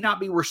 it may not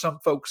be where some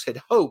folks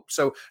had hoped.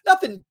 So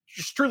nothing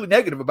just truly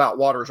negative about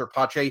Waters or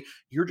Pache.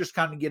 You're just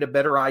kind of get a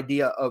better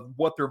idea of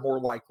what they're more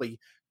likely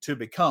to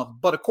become.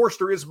 But of course,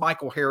 there is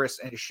Michael Harris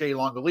and Shea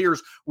Langoliers,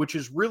 which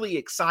is really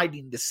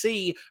exciting to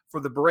see for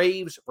the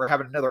Braves. We're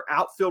having another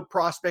outfield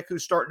prospect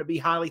who's starting to be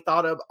highly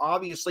thought of.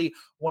 Obviously,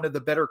 one of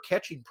the better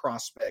catching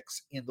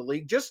prospects in the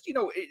league. Just,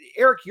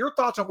 Eric, your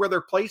thoughts on where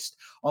they're placed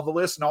on the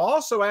list. And I'll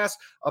also ask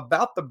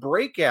about the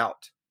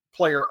breakout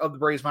player of the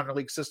Braves minor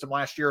league system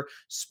last year,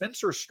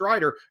 Spencer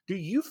Strider. Do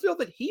you feel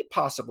that he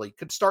possibly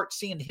could start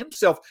seeing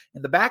himself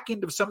in the back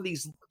end of some of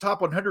these top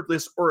 100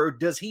 lists, or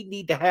does he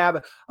need to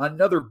have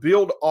another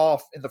build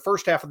off in the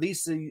first half of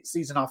this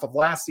season off of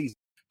last season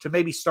to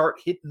maybe start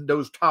hitting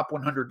those top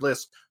 100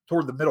 lists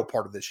toward the middle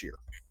part of this year?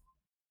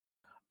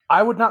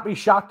 I would not be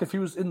shocked if he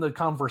was in the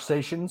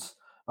conversations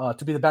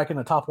to be the back end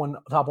of top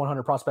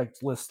 100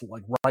 prospect list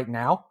right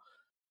now.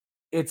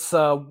 It's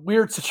a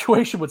weird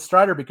situation with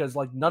Strider because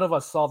none of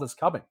us saw this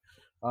coming.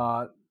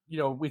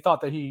 We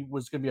thought that he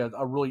was going to be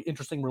a really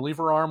interesting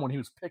reliever arm when he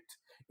was picked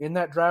in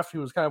that draft. He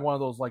was kind of one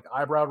of those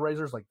eyebrow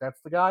raisers,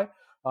 that's the guy.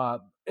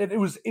 It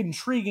was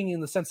intriguing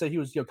in the sense that he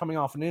was coming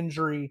off an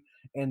injury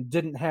and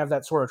didn't have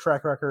that sort of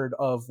track record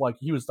of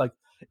he was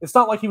it's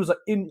not like he was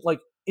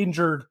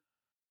injured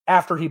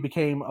after he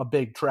became a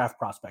big draft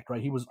prospect,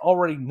 right? He was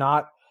already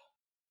not.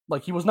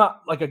 He was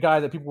not a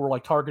guy that people were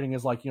targeting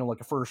as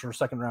a first or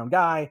second round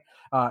guy.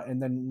 And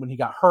then when he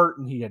got hurt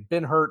and he had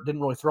been hurt,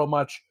 didn't really throw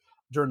much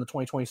during the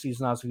 2020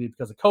 season, obviously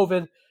because of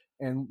COVID,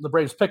 and the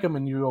Braves pick him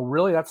and you go,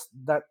 really, that's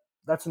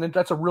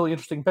a really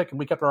interesting pick. And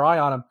we kept our eye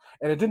on him,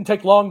 and it didn't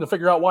take long to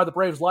figure out why the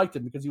Braves liked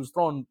him, because he was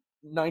throwing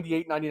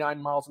 98,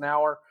 99 miles an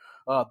hour.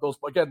 Those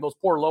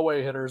poor low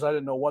A hitters, I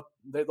didn't know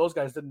those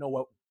guys didn't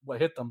know what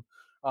hit them.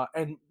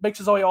 and makes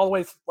his way all the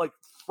way like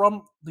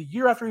from the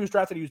year after he was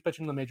drafted, he was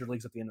pitching in the major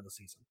leagues at the end of the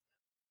season.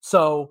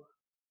 So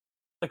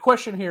the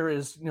question here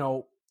is,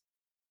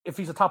 if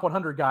he's a top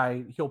 100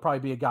 guy, he'll probably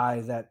be a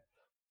guy that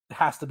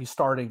has to be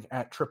starting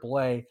at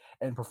AAA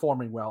and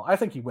performing well. I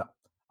think he will.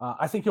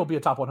 I think he'll be a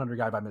top 100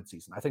 guy by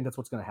midseason. I think that's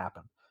what's going to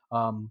happen.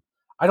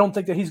 I don't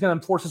think that he's going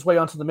to force his way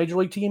onto the major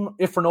league team,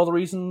 if for no other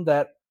reason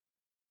that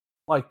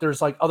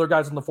there's other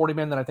guys in the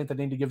 40-man that I think they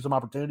need to give some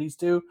opportunities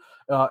to,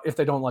 if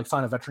they don't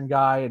sign a veteran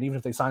guy. And even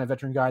if they sign a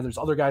veteran guy, there's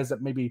other guys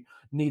that maybe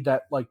need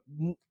that,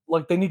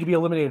 they need to be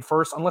eliminated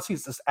first, unless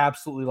he's just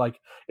absolutely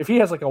if he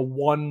has a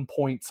 1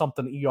 point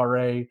something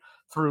ERA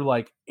through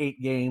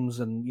 8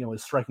 games and,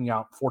 is striking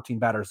out 14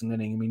 batters an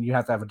inning. I mean, you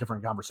have to have a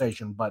different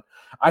conversation, but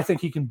I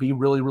think he can be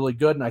really, really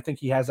good. And I think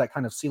he has that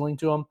kind of ceiling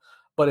to him.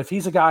 But if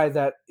he's a guy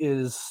that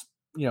is,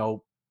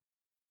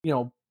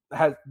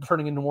 has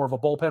turning into more of a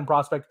bullpen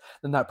prospect,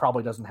 then that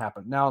probably doesn't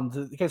happen. Now, in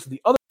the case of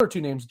the other 2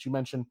 names that you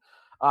mentioned,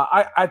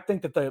 I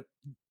think that the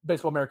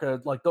Baseball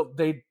America,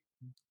 they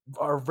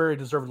are very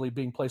deservedly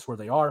being placed where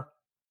they are.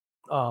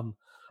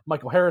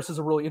 Michael Harris is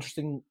a really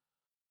interesting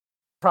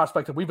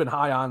prospect that we've been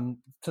high on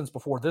since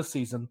before this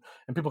season,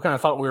 and people kind of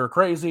thought we were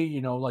crazy,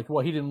 he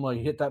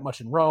didn't hit that much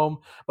in Rome.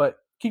 But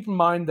keep in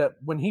mind that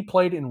when he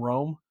played in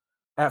Rome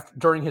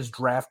during his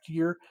draft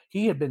year,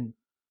 he had been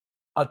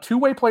a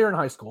 2-way player in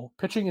high school,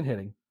 pitching and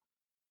hitting.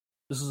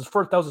 That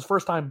was his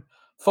first time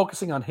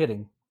focusing on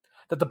hitting,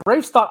 that the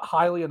Braves thought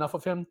highly enough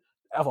of him,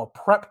 of a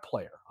prep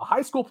player, a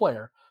high school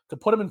player, to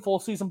put him in full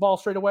season ball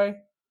straight away.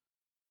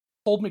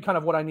 Told me kind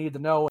of what I needed to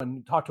know,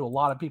 and talked to a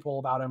lot of people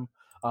about him,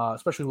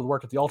 especially with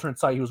work at the alternate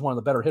site. He was one of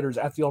the better hitters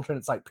at the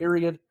alternate site,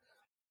 period.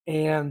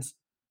 And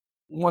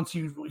once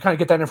you kind of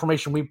get that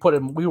information,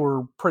 we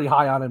were pretty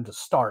high on him to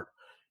start.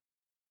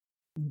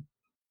 And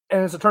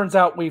as it turns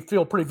out, we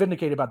feel pretty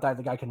vindicated about that.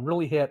 The guy can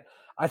really hit.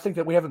 I think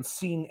that we haven't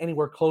seen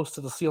anywhere close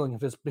to the ceiling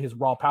of his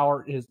raw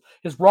power.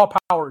 His raw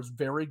power is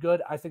very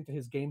good. I think that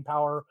his game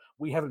power,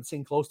 we haven't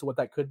seen close to what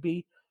that could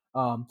be.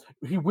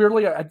 He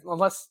weirdly,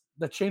 unless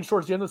the change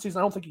towards the end of the season,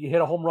 I don't think he can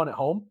hit a home run at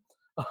home.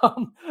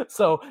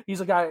 So he's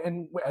a guy,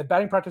 and at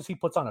batting practice, he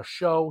puts on a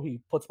show. He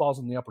puts balls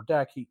in the upper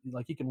deck. He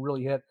can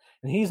really hit,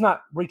 and he's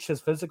not reached his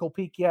physical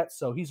peak yet.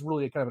 So he's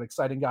really kind of an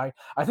exciting guy.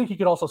 I think he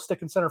could also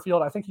stick in center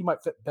field. I think he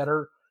might fit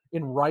better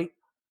in right,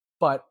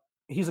 but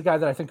he's a guy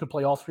that I think could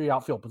play all 3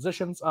 outfield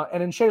positions.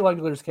 And in Shea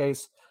Langler's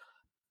case,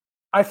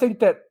 I think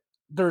that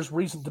there's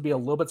reason to be a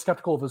little bit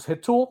skeptical of his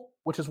hit tool,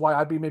 which is why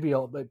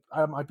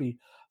I might be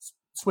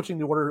switching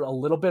the order a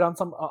little bit on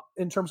some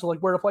in terms of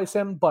where to place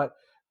him. But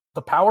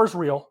the power's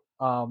real.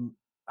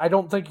 I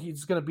don't think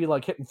he's going to be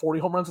hitting 40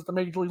 home runs at the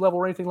major league level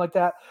or anything like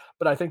that.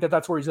 But I think that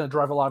that's where he's going to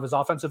drive a lot of his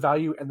offensive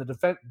value. And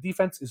the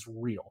defense is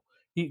real.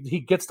 He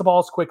gets the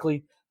balls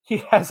quickly. He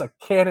has a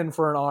cannon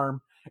for an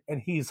arm.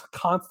 And he's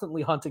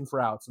constantly hunting for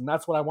outs. And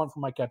that's what I want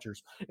from my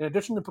catchers. In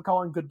addition to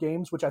calling good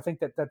games, which I think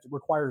that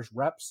requires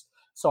reps.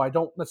 So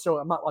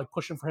I'm not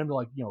pushing for him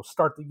to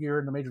start the year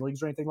in the major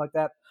leagues or anything like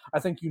that. I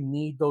think you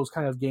need those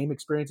kind of game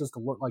experiences to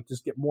look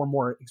just get more and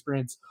more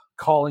experience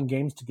calling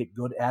games to get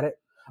good at it.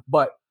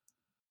 But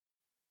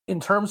in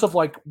terms of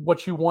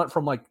what you want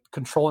from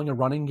controlling a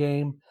running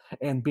game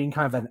and being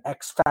kind of an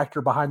X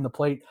factor behind the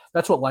plate,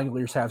 that's what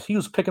Langeliers has. He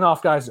was picking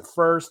off guys at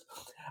first.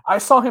 I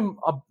saw him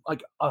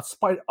a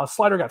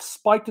slider got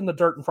spiked in the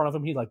dirt in front of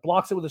him. He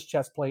blocks it with his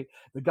chest plate.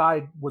 The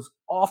guy was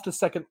off to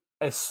second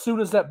as soon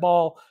as that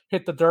ball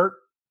hit the dirt,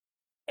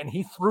 and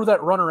he threw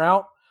that runner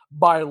out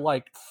by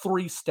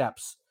 3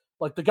 steps.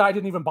 The guy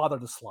didn't even bother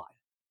to slide.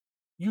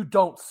 You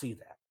don't see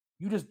that.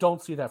 You just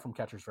don't see that from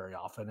catchers very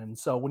often. And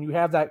so when you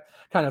have that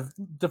kind of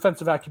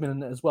defensive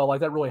acumen as well,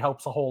 that really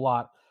helps a whole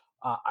lot.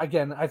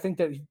 Again, I think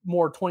that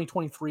more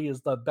 2023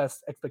 is the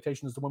best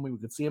expectation as to when we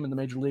could see him in the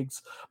major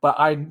leagues. But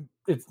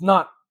it's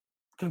not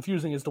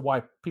confusing as to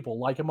why people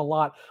like him a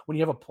lot. When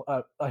you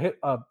have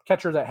a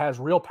catcher that has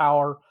real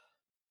power,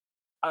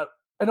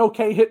 an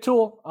okay hit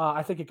tool,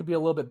 I think it could be a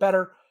little bit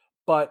better.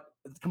 But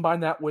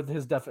combine that with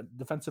his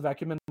defensive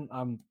acumen,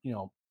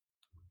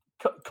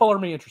 color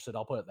me interested.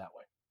 I'll put it that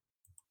way.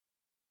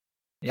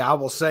 Yeah, I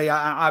will say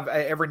I've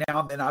every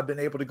now and then I've been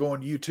able to go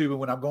on YouTube, and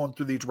when I'm going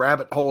through these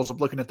rabbit holes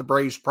of looking at the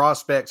Braves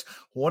prospects,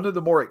 one of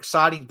the more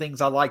exciting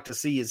things I like to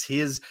see is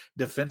his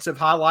defensive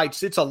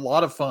highlights. It's a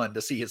lot of fun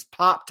to see his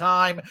pop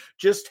time,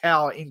 just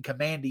how in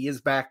command he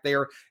is back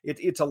there.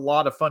 It's a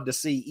lot of fun to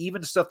see,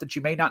 even stuff that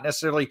you may not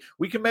necessarily,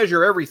 we can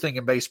measure everything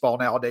in baseball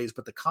nowadays,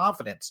 but the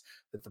confidence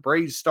that the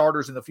Braves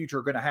starters in the future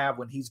are going to have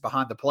when he's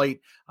behind the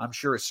plate, I'm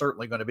sure is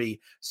certainly going to be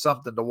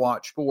something to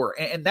watch for.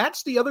 And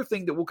that's the other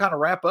thing that we'll kind of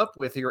wrap up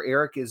with here,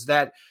 Eric, is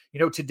that,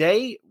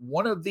 today,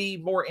 one of the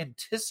more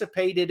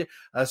anticipated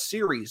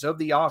series of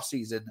the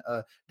offseason,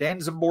 Dan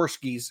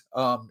Szymborski's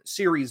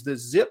series, the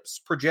Zips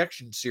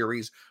projection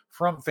series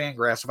from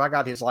Fangraphs. If I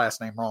got his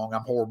last name wrong,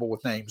 I'm horrible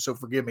with names, so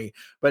forgive me.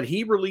 But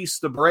he released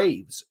the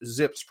Braves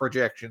Zips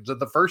projections, and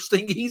the first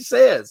thing he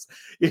says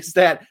is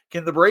that,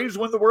 can the Braves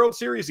win the World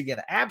Series again?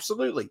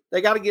 Absolutely.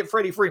 They got to get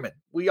Freddie Freeman.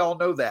 We all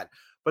know that.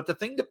 But the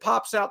thing that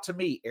pops out to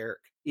me, Eric,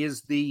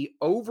 is the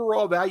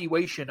overall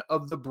valuation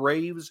of the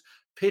Braves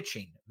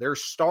pitching. Their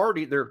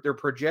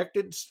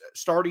projected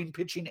starting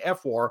pitching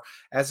FWAR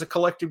as a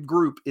collective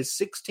group is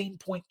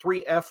 16.3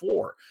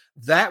 FWAR.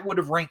 That would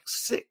have ranked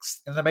 6th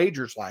in the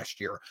majors last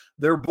year.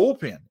 Their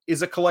bullpen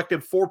is a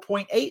collective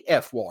 4.8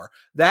 FWAR.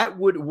 That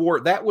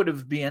would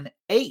have been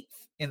 8th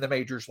in the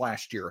majors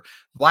last year.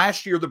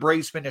 Last year, the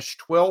Braves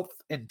finished 12th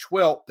and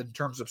 12th in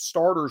terms of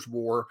starters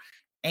WAR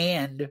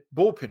and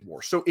bullpen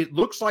WAR. So it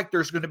looks like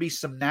there's going to be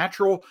some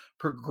natural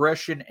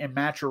progression and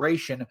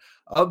maturation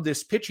of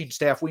this pitching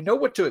staff. We know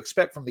what to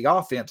expect from the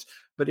offense,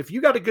 but if you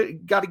got to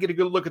get a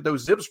good look at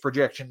those ZiPS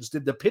projections,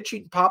 did the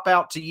pitching pop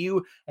out to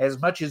you as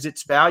much as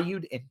it's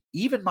valued? And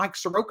even Mike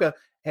Soroka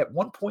at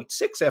 1.6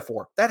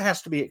 FWAR, that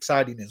has to be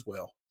exciting as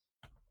well.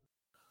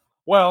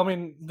 Well, I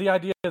mean, the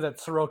idea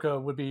that Soroka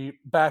would be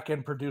back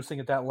and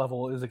producing at that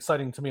level is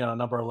exciting to me on a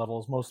number of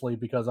levels, mostly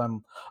because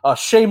I'm a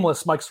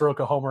shameless Mike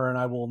Soroka homer, and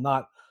I will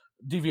not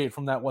deviate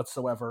from that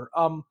whatsoever.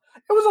 It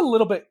was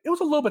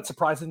a little bit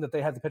surprising that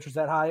they had the pitchers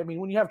that high. I mean,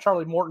 when you have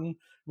Charlie Morton,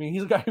 I mean,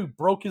 he's a guy who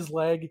broke his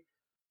leg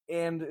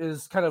and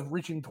is kind of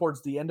reaching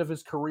towards the end of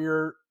his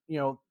career. You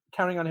know,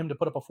 counting on him to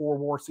put up a 4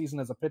 WAR season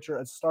as a pitcher,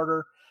 as a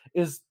starter,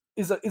 is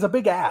a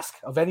big ask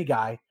of any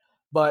guy.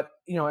 But,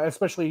 you know,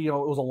 especially, you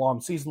know, it was a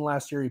long season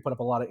last year. He put up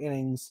a lot of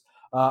innings.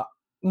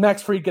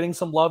 Max Fried getting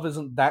some love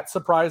isn't that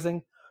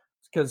surprising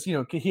because, you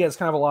know, he has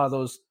kind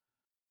of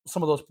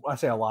some of those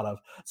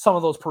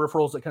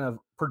peripherals that kind of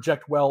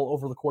project well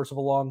over the course of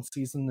a long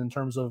season in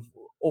terms of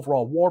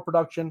overall WAR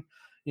production.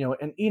 You know,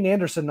 and Ian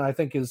Anderson, I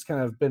think, has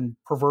kind of been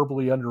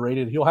proverbially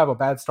underrated. He'll have a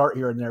bad start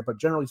here and there, but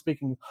generally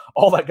speaking,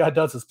 all that guy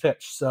does is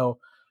pitch. So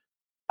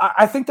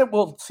I think that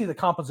we'll see the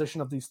composition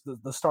of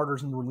the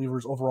starters and the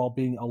relievers overall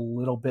being a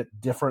little bit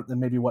different than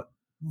maybe what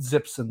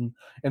ZiPS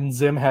and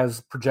Zim has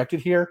projected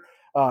here.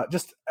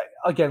 Just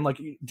again, like,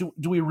 do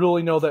we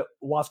really know that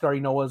Huascar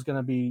Ynoa is going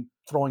to be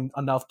throwing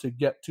enough to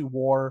get to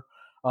WAR?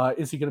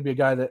 Is he going to be a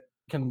guy that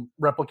can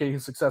replicate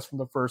his success from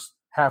the first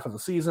half of the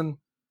season?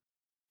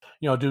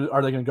 You know,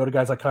 are they going to go to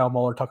guys like Kyle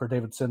Muller, Tucker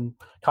Davidson,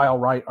 Kyle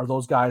Wright? Are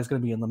those guys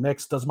going to be in the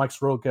mix? Does Mike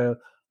Soroka,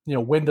 you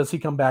know, when does he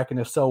come back? And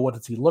if so, what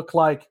does he look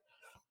like?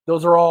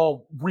 Those are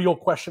all real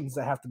questions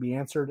that have to be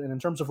answered. And in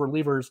terms of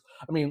relievers,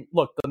 I mean,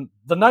 look,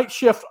 the night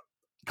shift,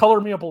 color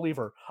me a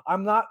believer.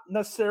 I'm not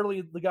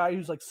necessarily the guy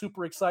who's like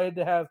super excited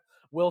to have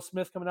Will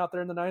Smith coming out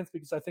there in the 9th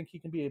because I think he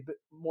can be a bit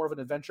more of an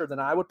adventure than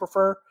I would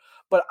prefer.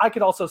 But I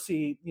could also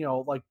see, you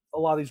know, like a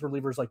lot of these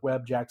relievers like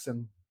Webb,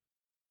 Jackson,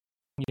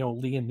 you know,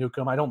 Lee and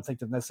Newcomb. I don't think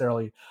that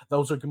necessarily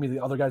those are going to be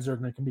the other guys that are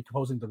going to be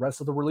composing the rest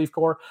of the relief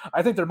corps.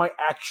 I think there might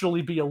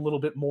actually be a little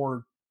bit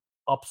more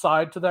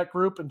upside to that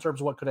group in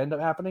terms of what could end up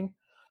happening.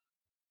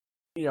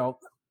 You know,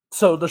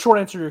 so the short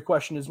answer to your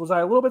question is, was I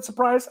a little bit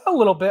surprised? A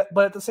little bit,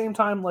 but at the same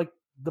time, like,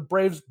 the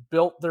Braves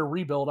built their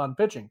rebuild on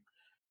pitching.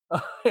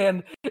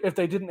 And if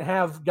they didn't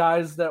have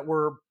guys that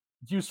were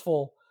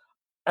useful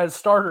as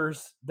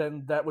starters,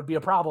 then that would be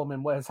a problem.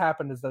 And what has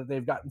happened is that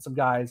they've gotten some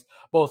guys,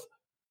 both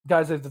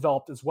guys they've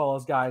developed as well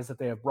as guys that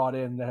they have brought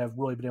in that have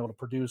really been able to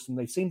produce. And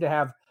they seem to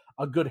have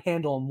a good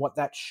handle on what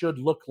that should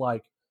look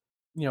like.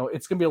 You know,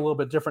 it's going to be a little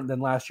bit different than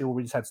last year where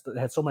we just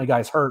had so many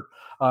guys hurt.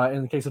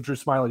 In the case of Drew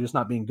Smyly just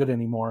not being good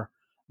anymore,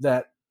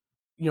 that,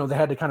 you know, they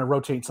had to kind of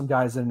rotate some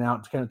guys in and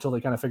out until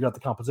they kind of figured out the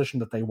composition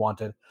that they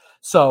wanted.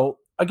 So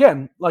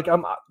again, like,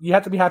 you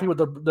have to be happy with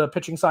the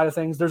pitching side of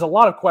things. There's a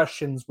lot of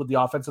questions with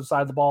the offensive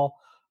side of the ball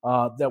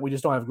that we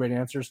just don't have great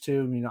answers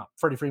to. I mean,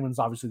 Freddie Freeman's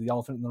obviously the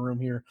elephant in the room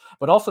here,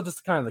 but also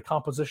just kind of the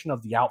composition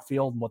of the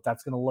outfield and what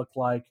that's going to look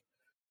like.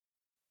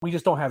 We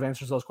just don't have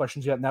answers to those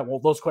questions yet,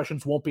 and those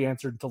questions won't be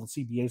answered until the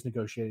CBA is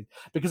negotiated.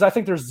 Because I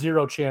think there's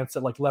zero chance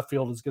that, like, left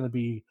field is going to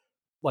be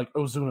like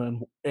Ozuna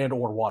and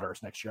or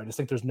Waters next year. I just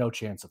think there's no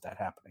chance of that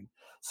happening.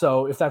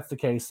 So if that's the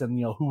case, then,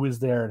 you know, who is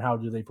there and how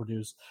do they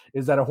produce?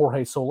 Is that a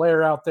Jorge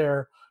Soler out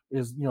there?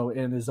 Is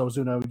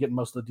Ozuna getting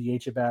most of the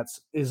DH at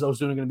bats? Is Ozuna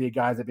going to be a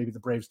guy that maybe the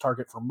Braves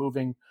target for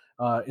moving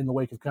in the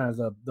wake of kind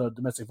of the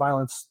domestic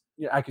violence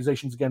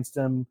accusations against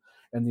him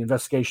and the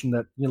investigation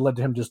that, you know, led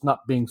to him just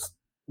not being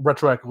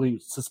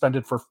retroactively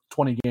suspended for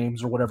 20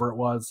 games or whatever it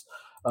was?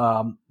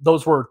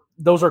 Those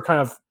are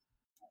kind of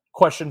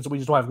questions that we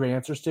just don't have great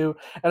answers to.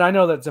 And I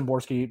know that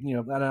Szymborski, you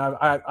know,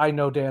 and I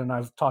know Dan, and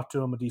I've talked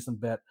to him a decent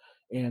bit,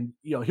 and,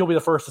 you know, he'll be the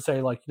first to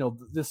say, like, you know,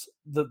 this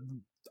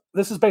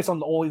is based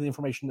on only the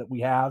information that we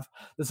have.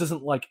 This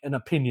isn't like an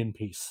opinion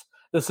piece.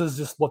 This is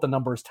just what the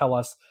numbers tell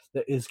us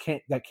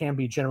that can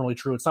be generally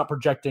true. It's not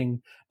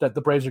projecting that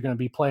the Braves are going to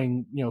be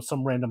playing, you know,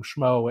 some random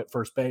schmo at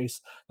first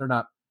base.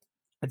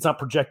 It's not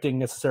projecting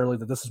necessarily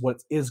that this is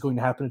what is going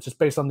to happen. It's just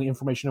based on the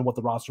information and what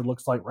the roster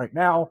looks like right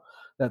now,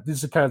 that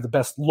this is kind of the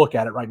best look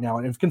at it right now.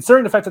 And if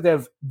considering the fact that they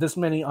have this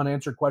many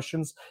unanswered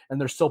questions and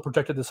they're still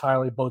projected this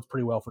highly, bodes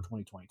pretty well for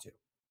 2022.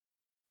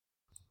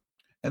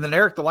 And then,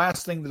 Eric, the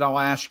last thing that I'll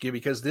ask you,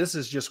 because this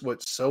is just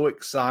what's so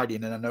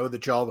exciting, and I know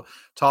that y'all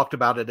talked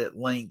about it at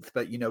length,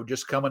 but,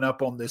 just coming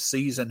up on this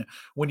season,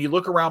 when you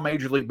look around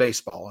Major League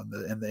Baseball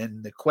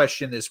and the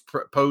question is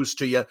posed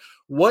to you,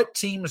 what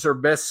teams are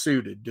best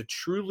suited to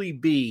truly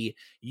be,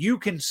 you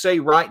can say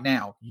right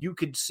now, you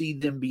could see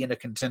them being a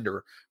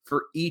contender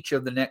for each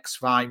of the next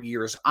 5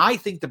 years. I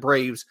think the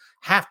Braves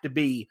have to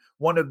be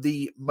one of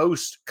the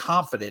most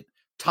confident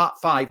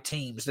top 5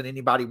 teams that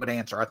anybody would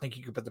answer. I think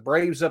you could put the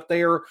Braves up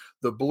there,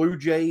 the Blue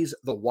Jays,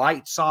 the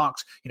White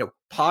Sox,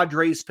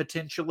 Padres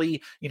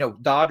potentially,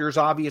 Dodgers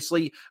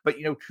obviously, but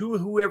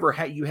whoever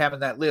you have in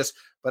that list.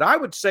 But I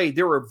would say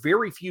there are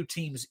very few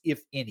teams,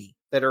 if any,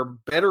 that are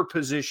better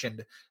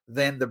positioned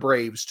than the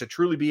Braves to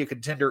truly be a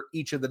contender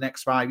each of the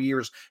next 5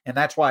 years. And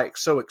that's why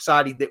it's so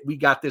exciting that we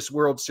got this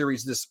World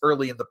Series this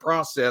early in the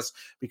process,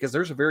 because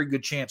there's a very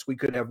good chance we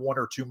could have 1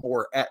 or 2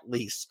 more at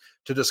least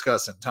to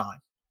discuss in time.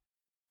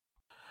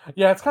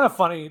 Yeah, it's kind of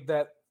funny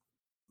that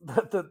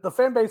the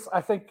fan base,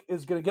 I think,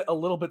 is going to get a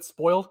little bit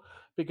spoiled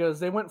because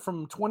they went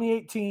from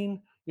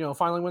 2018,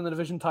 finally win the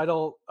division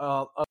title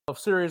of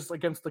series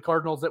against the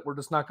Cardinals that we're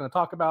just not going to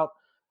talk about.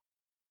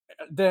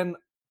 Then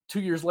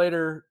 2 years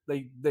later,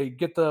 they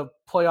get the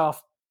playoff,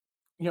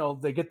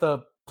 they get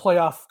the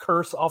playoff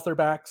curse off their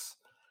backs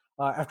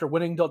after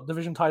winning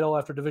division title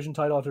after division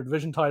title after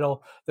division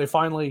title. They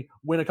finally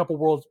win a couple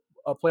World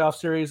playoff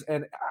series,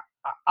 and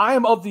I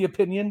am of the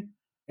opinion,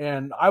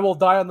 and I will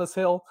die on this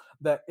hill,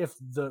 that if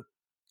the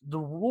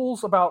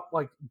rules about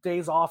like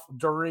days off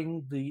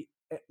during the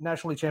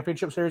National League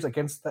Championship Series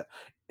against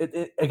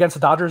the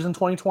Dodgers in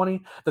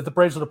 2020, that the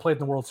Braves would have played in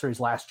the World Series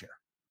last year,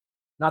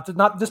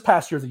 not this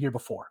past year, the year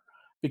before.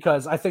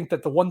 Because I think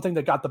that the one thing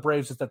that got the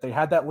Braves is that they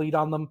had that lead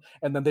on them,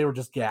 and then they were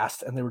just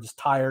gassed and they were just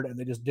tired, and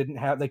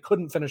they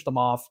couldn't finish them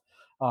off.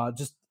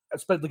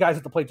 The guys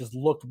at the plate just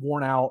looked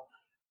worn out.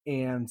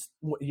 And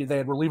they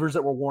had relievers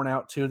that were worn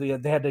out too. They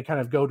had to kind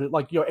of go to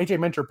AJ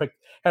Minter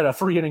had a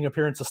 3-inning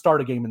appearance to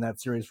start a game in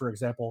that series, for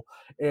example.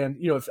 And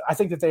if I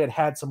think that they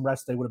had some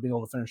rest, they would have been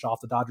able to finish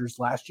off the Dodgers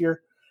last year.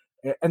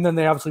 And then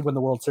they obviously win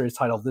the World Series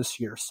title this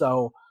year.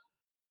 So,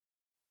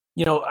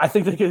 I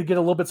think they could get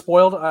a little bit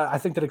spoiled. I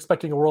think that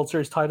expecting a World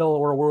Series title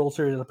or a World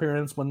Series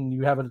appearance when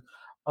you have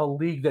a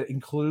league that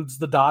includes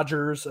the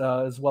Dodgers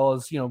as well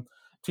as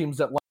teams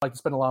that like to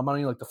spend a lot of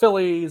money, like the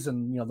Phillies,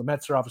 and the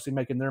Mets are obviously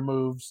making their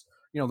moves.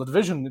 The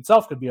division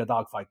itself could be a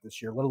dogfight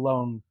this year, let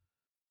alone,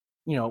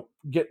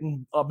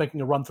 making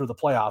a run through the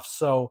playoffs.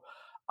 So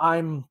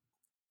I'm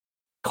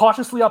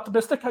cautiously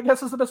optimistic, I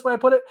guess is the best way I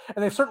put it.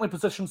 And they've certainly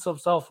positioned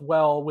themselves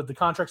well with the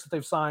contracts that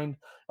they've signed,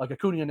 like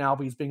Acuna and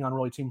Albies being on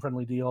really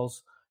team-friendly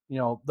deals.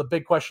 The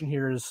big question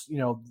here is,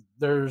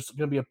 there's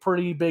going to be a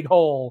pretty big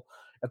hole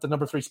at the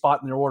number 3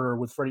 spot in their order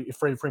if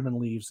Freddie Freeman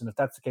leaves. And if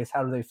that's the case,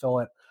 how do they fill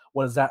it?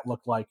 What does that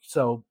look like?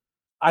 So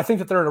I think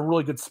that they're in a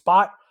really good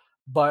spot,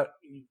 but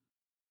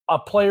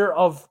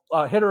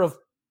a hitter of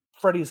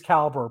Freddie's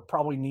caliber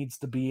probably needs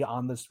to be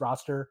on this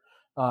roster.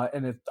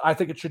 I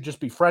think it should just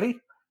be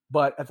Freddie,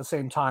 but at the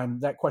same time,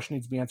 that question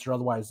needs to be answered.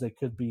 Otherwise, it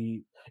could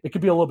be a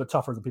little bit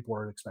tougher than people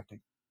are expecting.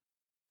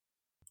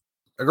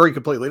 Agree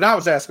completely. And I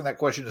was asking that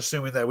question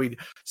assuming that we'd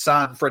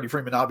sign Freddie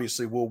Freeman.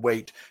 Obviously, we'll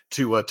wait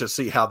to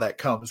see how that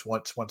comes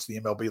once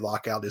the MLB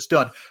lockout is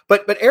done.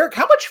 But Eric,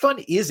 how much fun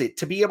is it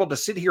to be able to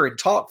sit here and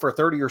talk for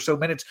 30 or so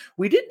minutes?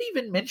 We didn't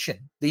even mention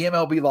the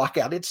MLB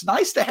lockout. It's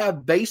nice to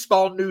have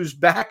baseball news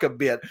back a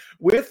bit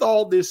with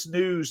all this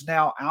news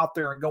now out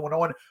there and going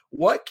on.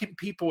 What can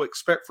people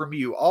expect from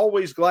you?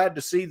 Always glad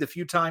to see the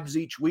few times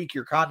each week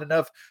you're kind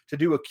enough to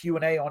do a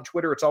Q&A on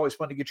Twitter. It's always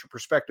fun to get your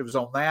perspectives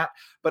on that.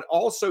 But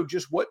also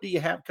just what do you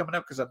have coming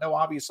up? Because I know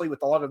obviously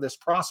with a lot of this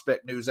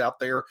prospect news out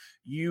there,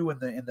 you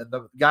and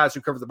the guys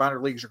who cover the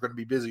minor leagues are going to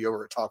be busy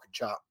over at Talking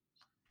Chop.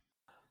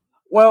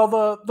 Well,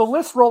 the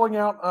list rolling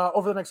out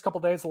over the next couple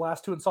of days, the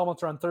last 2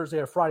 installments are on Thursday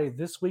or Friday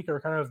this week,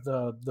 are kind of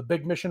the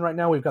big mission right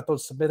now. We've got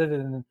those submitted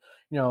and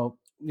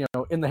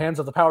in the hands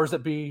of the powers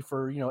that be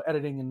for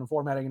editing and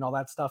formatting and all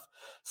that stuff.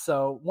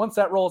 So once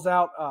that rolls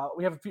out,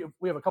 we have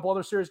a couple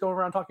other series going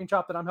around Talking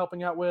Chop that I'm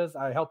helping out with.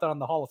 I helped out on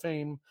the Hall of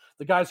Fame,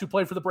 the guys who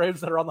played for the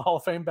Braves that are on the Hall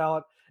of Fame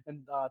ballot,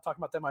 and talking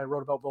about them. I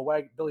wrote about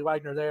Billy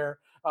Wagner there,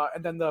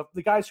 and then the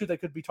guys who they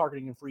could be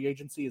targeting in free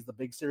agency is the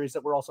big series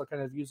that we're also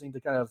kind of using to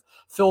kind of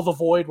fill the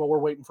void while we're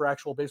waiting for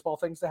actual baseball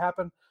things to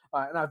happen.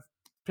 And I've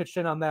pitched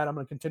in on that. I'm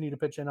going to continue to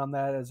pitch in on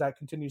that as that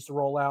continues to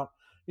roll out.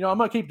 I'm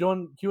going to keep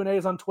doing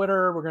Q&As on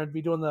Twitter. We're going to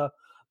be doing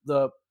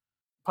the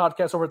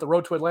podcast over at the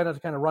Road to Atlanta to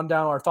kind of run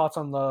down our thoughts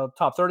on the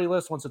top 30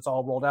 list once it's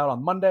all rolled out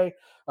on Monday.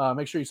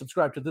 Make sure you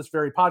subscribe to this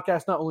very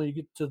podcast. Not only you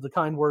get to the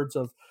kind words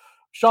of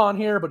Sean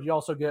here, but you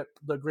also get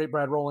the great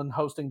Brad Rowland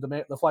hosting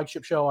the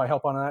flagship show. I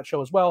help on that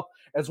show as well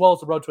as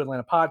the Road to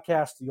Atlanta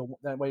podcast.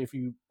 That way, if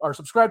you are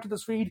subscribed to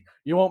this feed,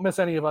 you won't miss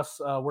any of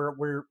us.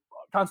 We're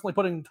constantly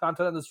putting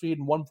content in this feed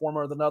in one form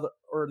or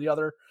the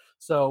other.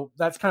 So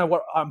that's kind of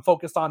what I'm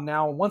focused on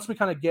now. Once we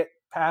kind of get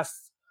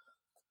past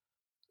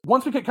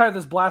once we get kind of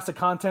this blast of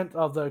content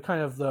of the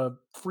kind of the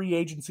free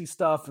agency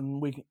stuff,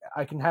 and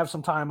I can have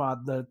some time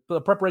on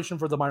the preparation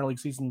for the minor league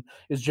season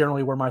is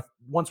generally where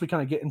once we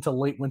kind of get into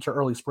late winter,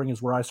 early spring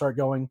is where I start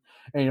going,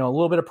 and a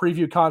little bit of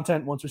preview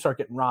content once we start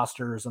getting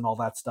rosters and all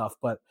that stuff.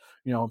 But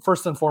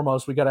first and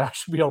foremost, we got to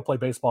actually be able to play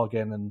baseball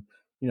again, and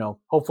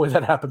hopefully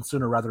that happens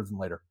sooner rather than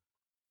later.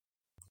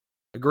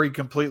 Agreed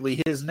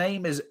completely. His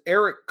name is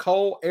Eric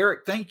Cole.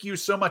 Eric, thank you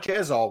so much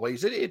as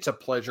always. It's a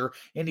pleasure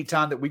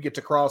anytime that we get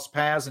to cross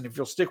paths, and if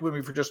you'll stick with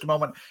me for just a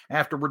moment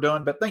after we're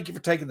done. But thank you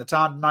for taking the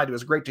time tonight. It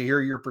was great to hear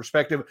your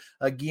perspective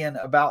again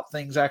about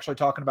things, actually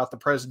talking about the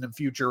present and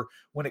future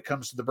when it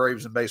comes to the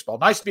Braves and baseball.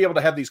 Nice to be able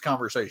to have these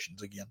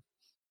conversations again.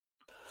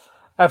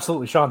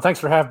 Absolutely, Sean. Thanks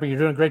for having me. You're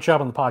doing a great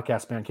job on the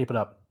podcast, man. Keep it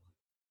up.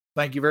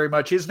 Thank you very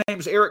much. His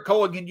name's Eric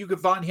Cole. Again, you can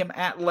find him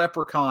at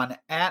Leprechaun,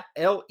 at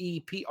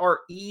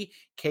LEPREKHAN,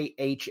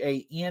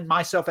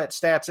 myself at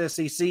Stats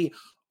SEC.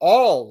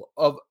 All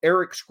of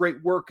Eric's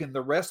great work and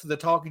the rest of the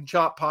Talking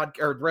Chop podcast,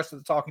 or the rest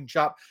of the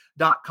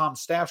TalkingChop.com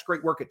staff's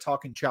great work at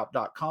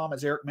TalkingChop.com.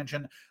 As Eric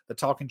mentioned, the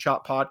Talking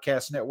Chop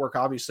Podcast Network,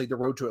 obviously the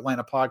Road to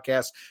Atlanta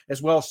podcast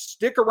as well.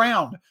 Stick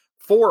around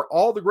for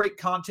all the great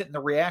content and the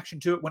reaction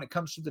to it when it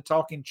comes to the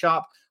Talking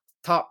Chop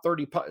top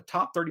 30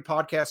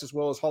 podcasts, as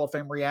well as Hall of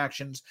Fame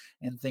reactions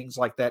and things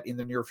like that in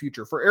the near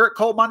future. For Eric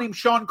Cole, my name's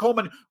Sean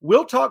Coleman.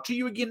 We'll talk to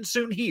you again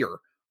soon here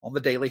on the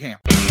Daily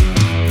Hammer.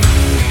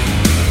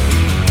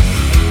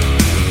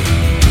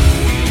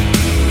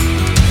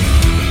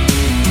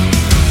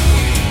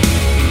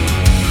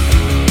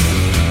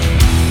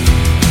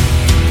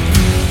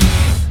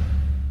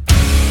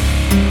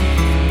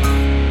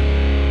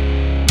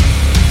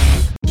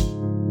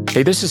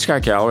 Hey, this is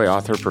Scott Galloway,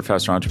 author,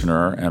 professor,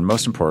 entrepreneur, and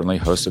most importantly,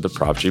 host of the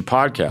Prop G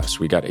podcast.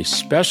 We got a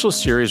special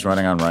series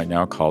running on right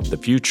now called The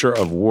Future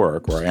of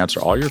Work, where I answer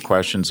all your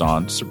questions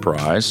on,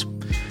 surprise,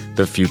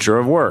 the future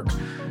of work.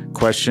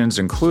 Questions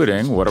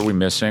including, what are we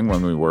missing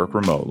when we work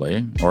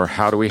remotely? Or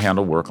how do we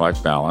handle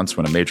work-life balance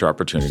when a major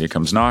opportunity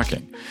comes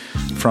knocking?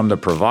 From the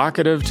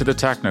provocative to the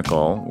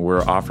technical,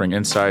 we're offering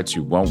insights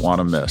you won't want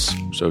to miss.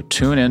 So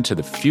tune in to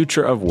The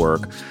Future of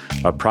Work,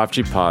 a Prop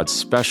G Pod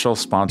special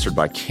sponsored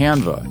by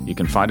Canva. You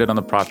can find it on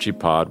the Prop G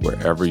Pod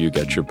wherever you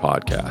get your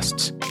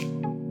podcasts.